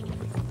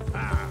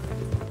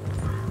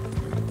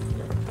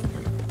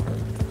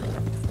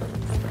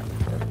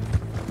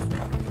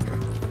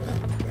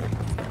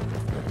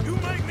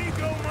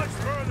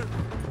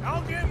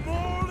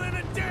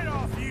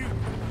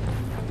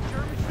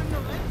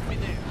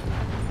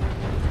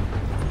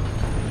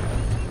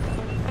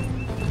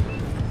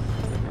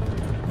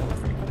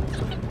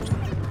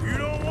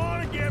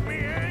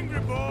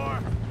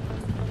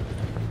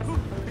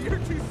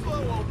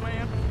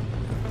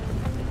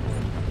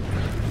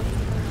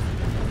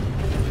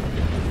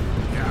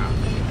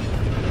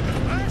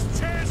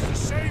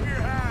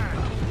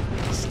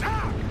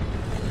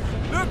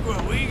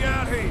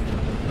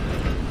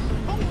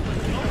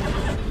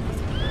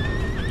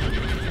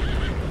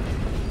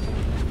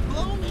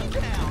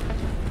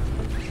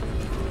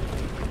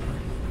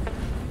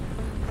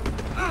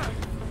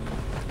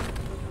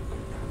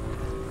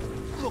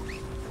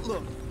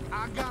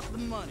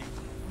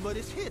 but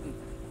it's hidden.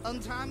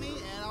 Untie me,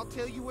 and I'll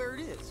tell you where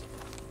it is.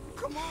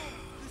 Come on,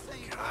 this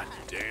ain't right.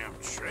 Goddamn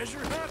treasure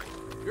hunt?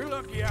 You're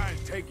lucky I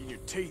ain't taking your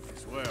teeth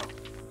as well.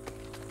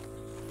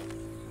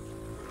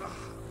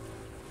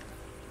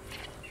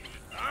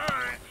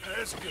 Alright,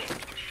 let's go.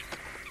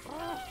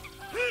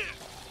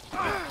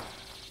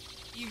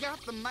 You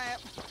got the map.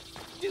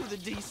 Do the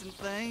decent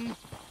thing.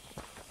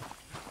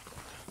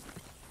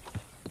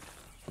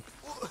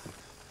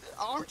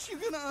 Aren't you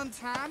gonna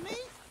untie me?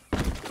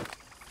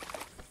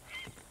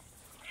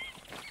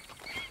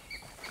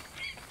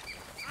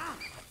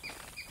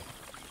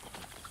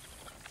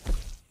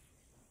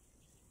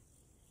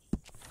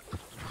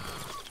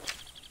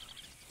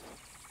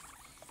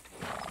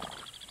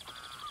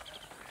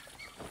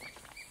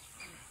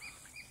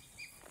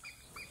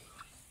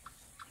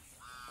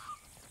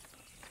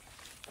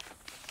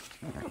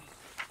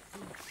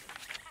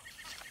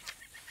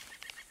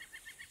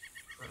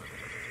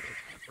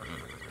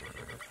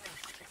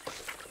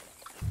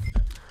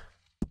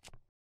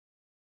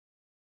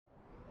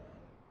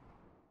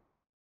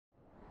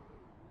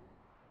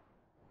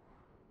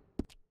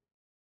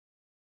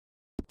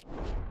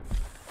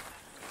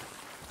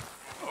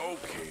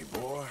 Okay,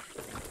 boy.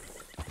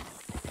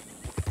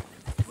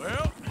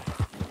 Well,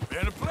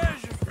 been a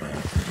pleasure.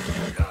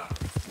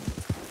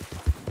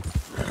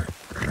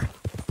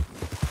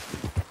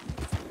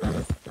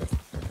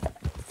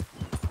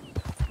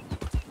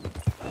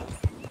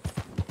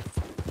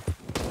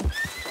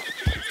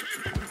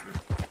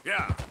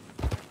 Yeah.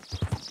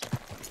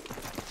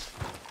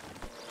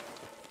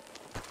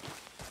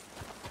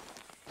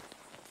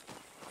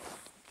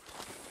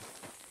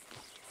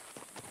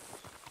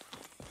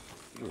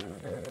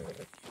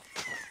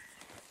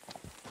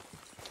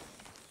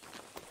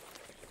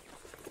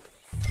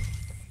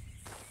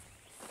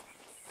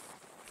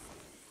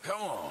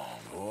 Come on,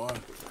 boy.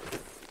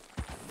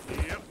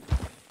 Yep.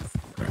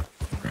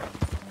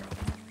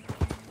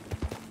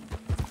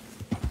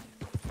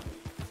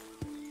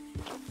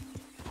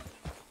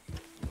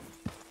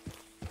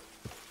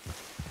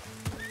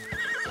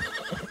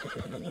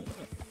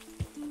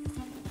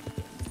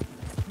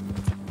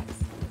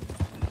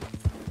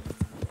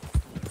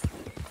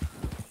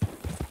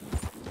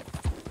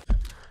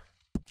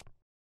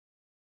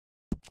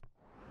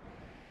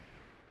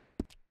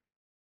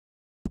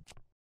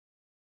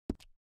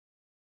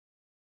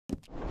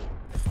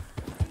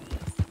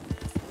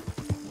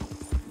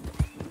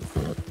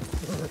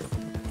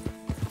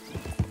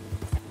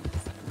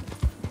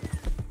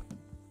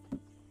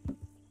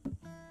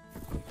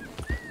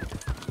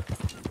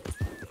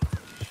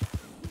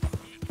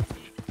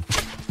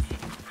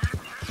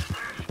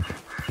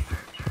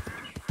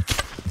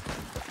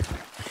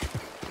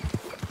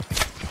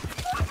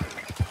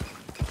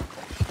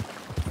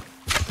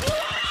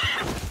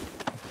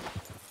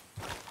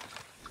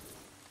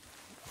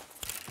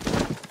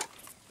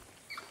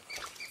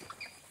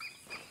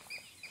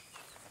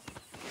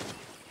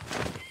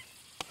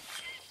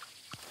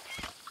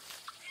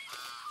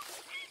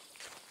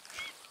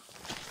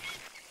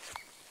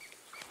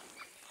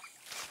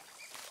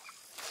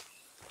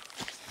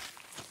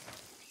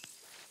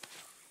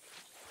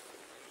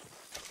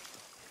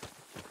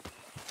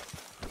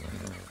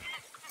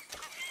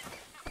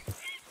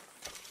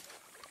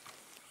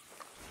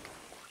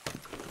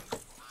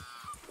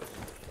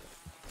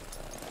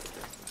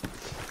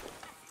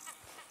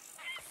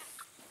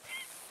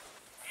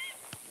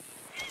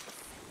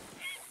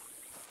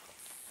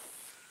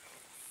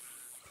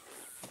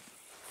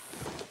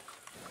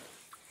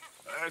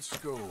 Let's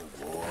go,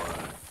 boy.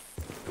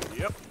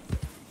 Yep.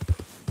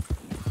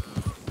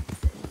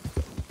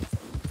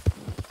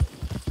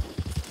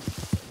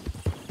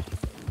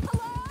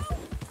 Hello?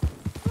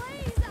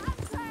 Please, I'm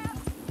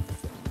trapped.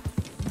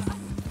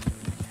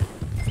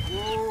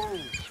 Whoa.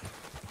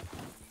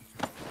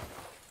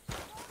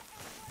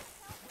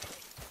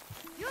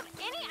 You have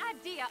any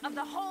idea of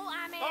the hole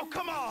I'm in? Oh,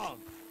 come on!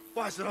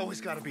 Why's it always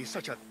gotta be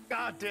such a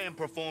goddamn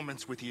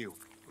performance with you?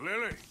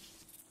 Lily,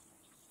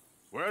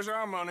 where's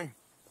our money?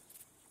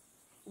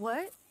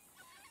 What?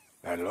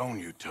 That loan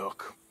you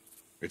took.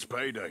 It's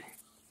payday.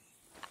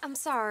 I'm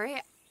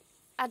sorry.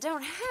 I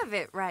don't have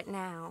it right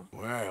now.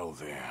 Well,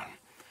 then.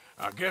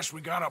 I guess we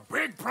got a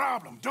big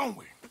problem, don't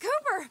we?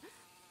 Cooper,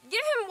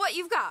 give him what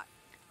you've got.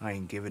 I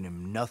ain't giving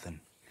him nothing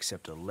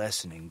except a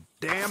lesson in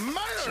damn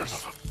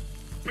manners!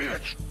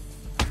 Bitch!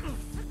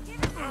 Give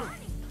him the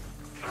money.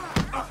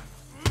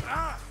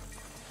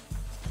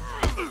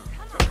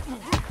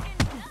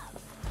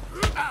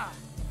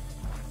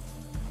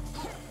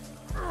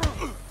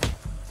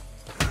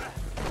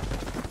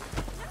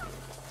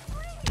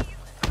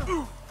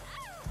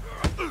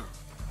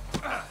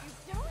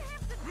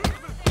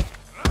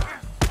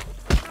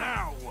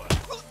 Now what?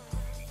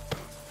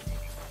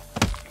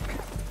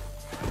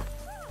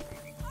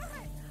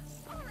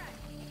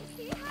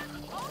 He has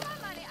all my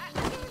money. I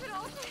gave it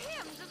all to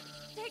him. Just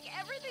take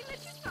everything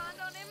that you find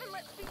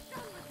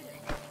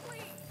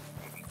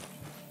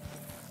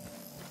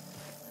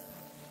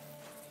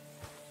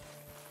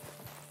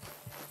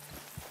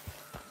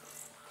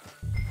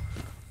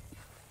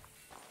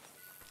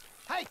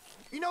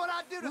know what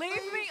I'd do to Leave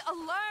thieves? me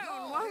alone,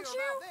 You'll won't hear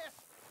you? about this.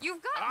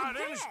 You've got I the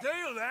didn't debt.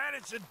 steal that.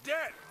 It's a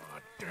debt. Oh,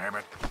 damn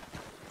it.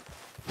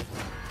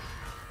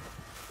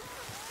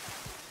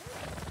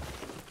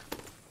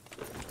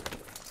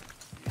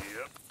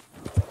 Yep.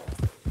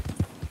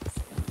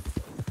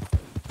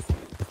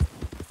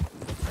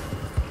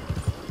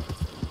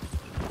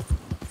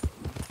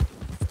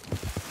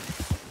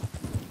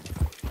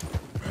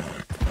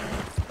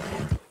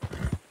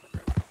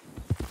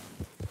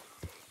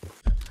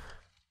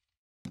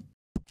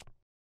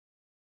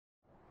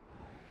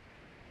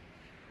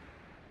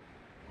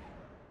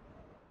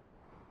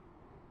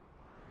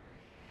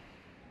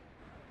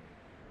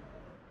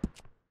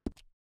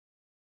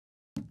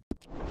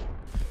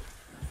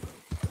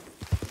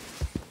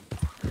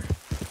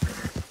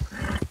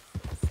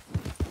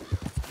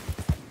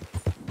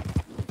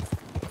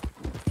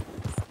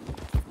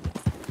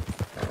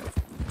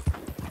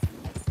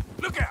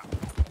 Look out!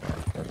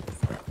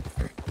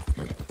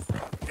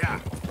 Yeah.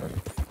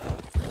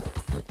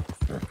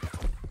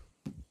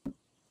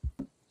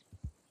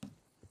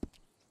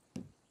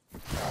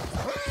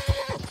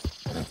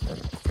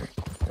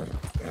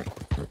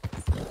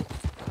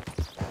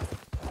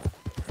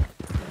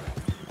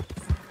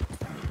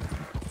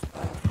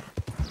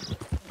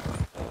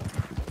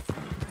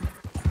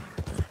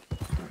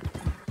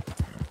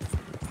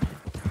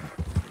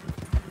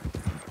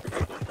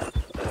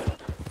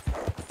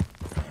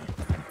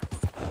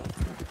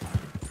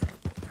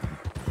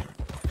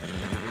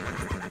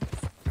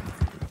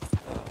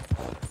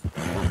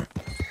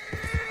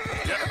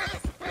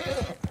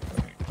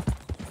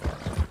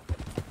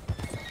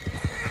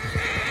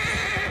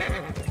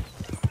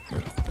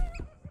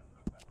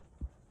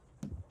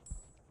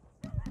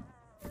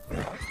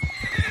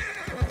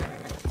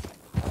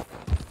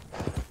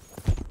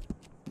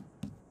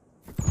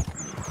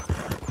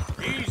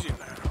 Easy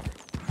now.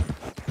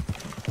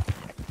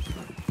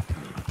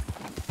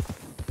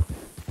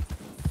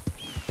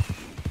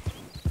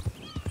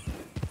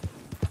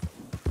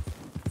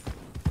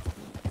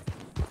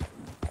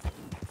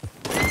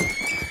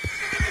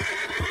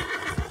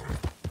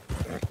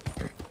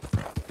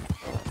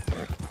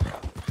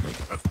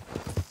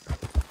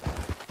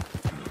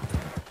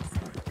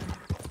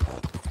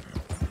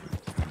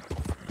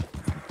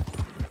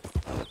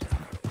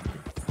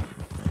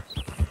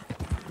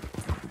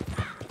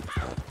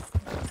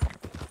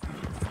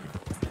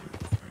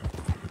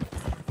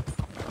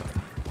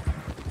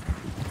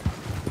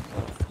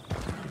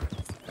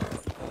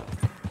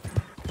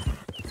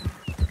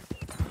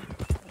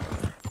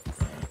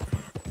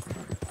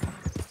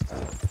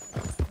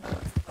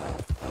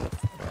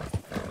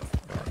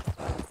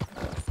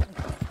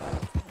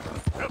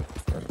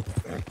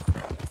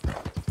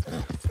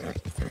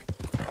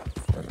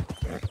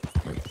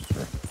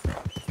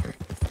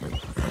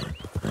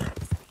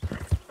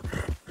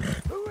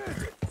 Who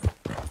is it?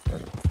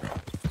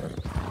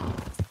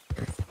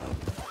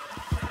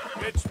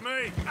 It's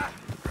me.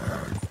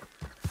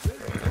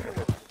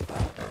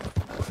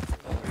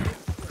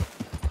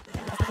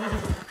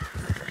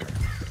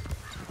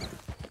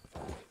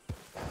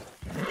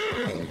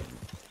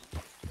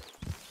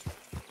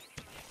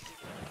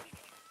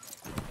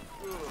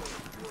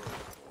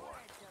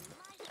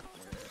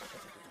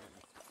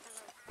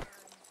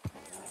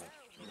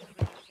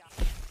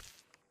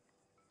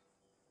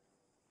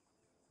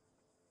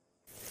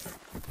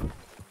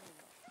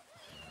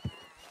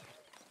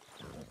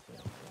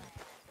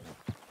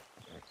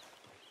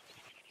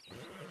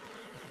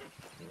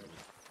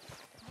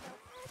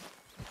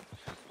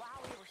 While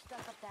we were stuck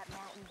up that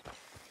mountain,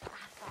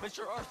 I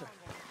saw Mr. Arthur,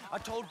 I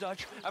told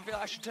Dutch, I feel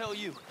I should tell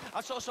you.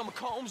 I saw some of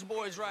Combs'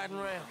 boys riding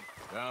around.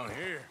 Down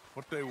here.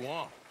 What they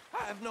want?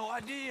 I have no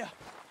idea.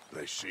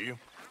 They see you?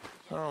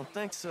 I don't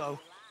think so.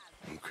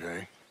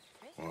 Okay.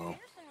 Well,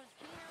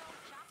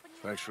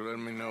 thanks for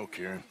letting me know,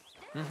 Kieran.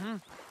 Mm-hmm.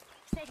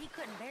 said he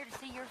couldn't bear to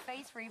see your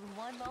face for even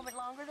one moment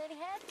longer than he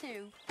had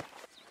to.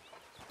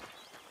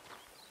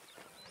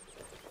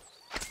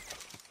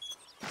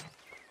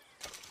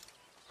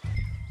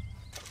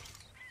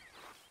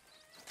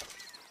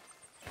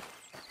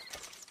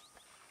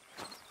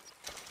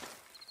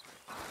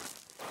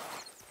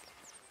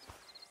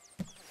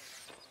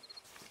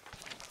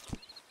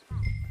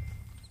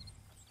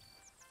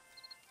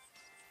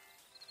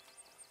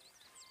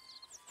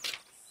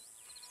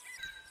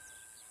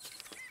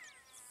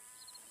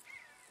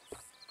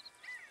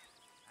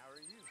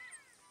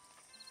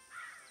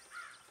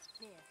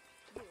 Yeah,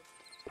 good.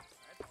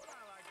 That's what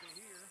I like to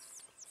hear.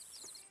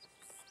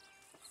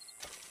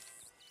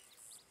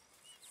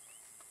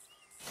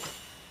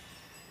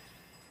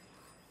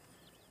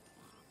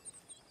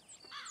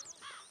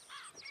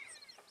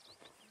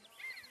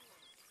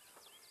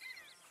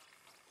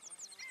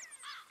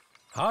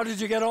 How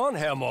did you get on,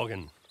 Herr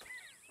Morgan?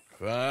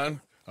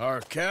 Fine. Our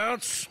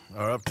accounts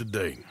are up to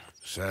date.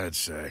 Sad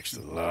sacks,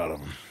 a lot of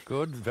them.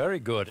 Good, very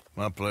good.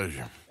 My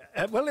pleasure.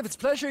 Well, if it's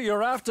pleasure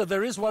you're after,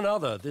 there is one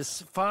other.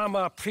 This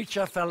farmer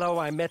preacher fellow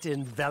I met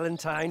in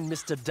Valentine,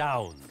 Mr.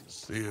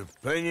 Downs. The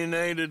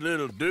opinionated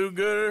little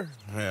do-gooder?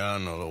 Yeah, I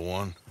know the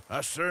one. I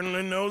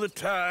certainly know the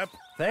type.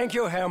 Thank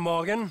you, Herr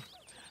Morgan.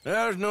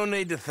 There's no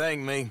need to thank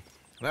me.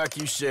 Like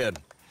you said,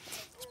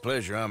 it's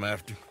pleasure I'm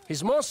after.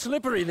 He's more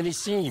slippery than he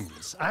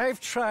seems. I've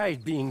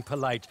tried being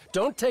polite.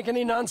 Don't take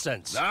any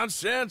nonsense.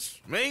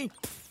 Nonsense? Me?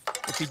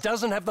 If he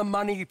doesn't have the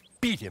money,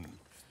 beat him.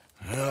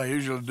 Well, I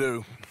usually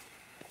do.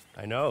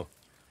 I know.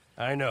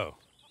 I know.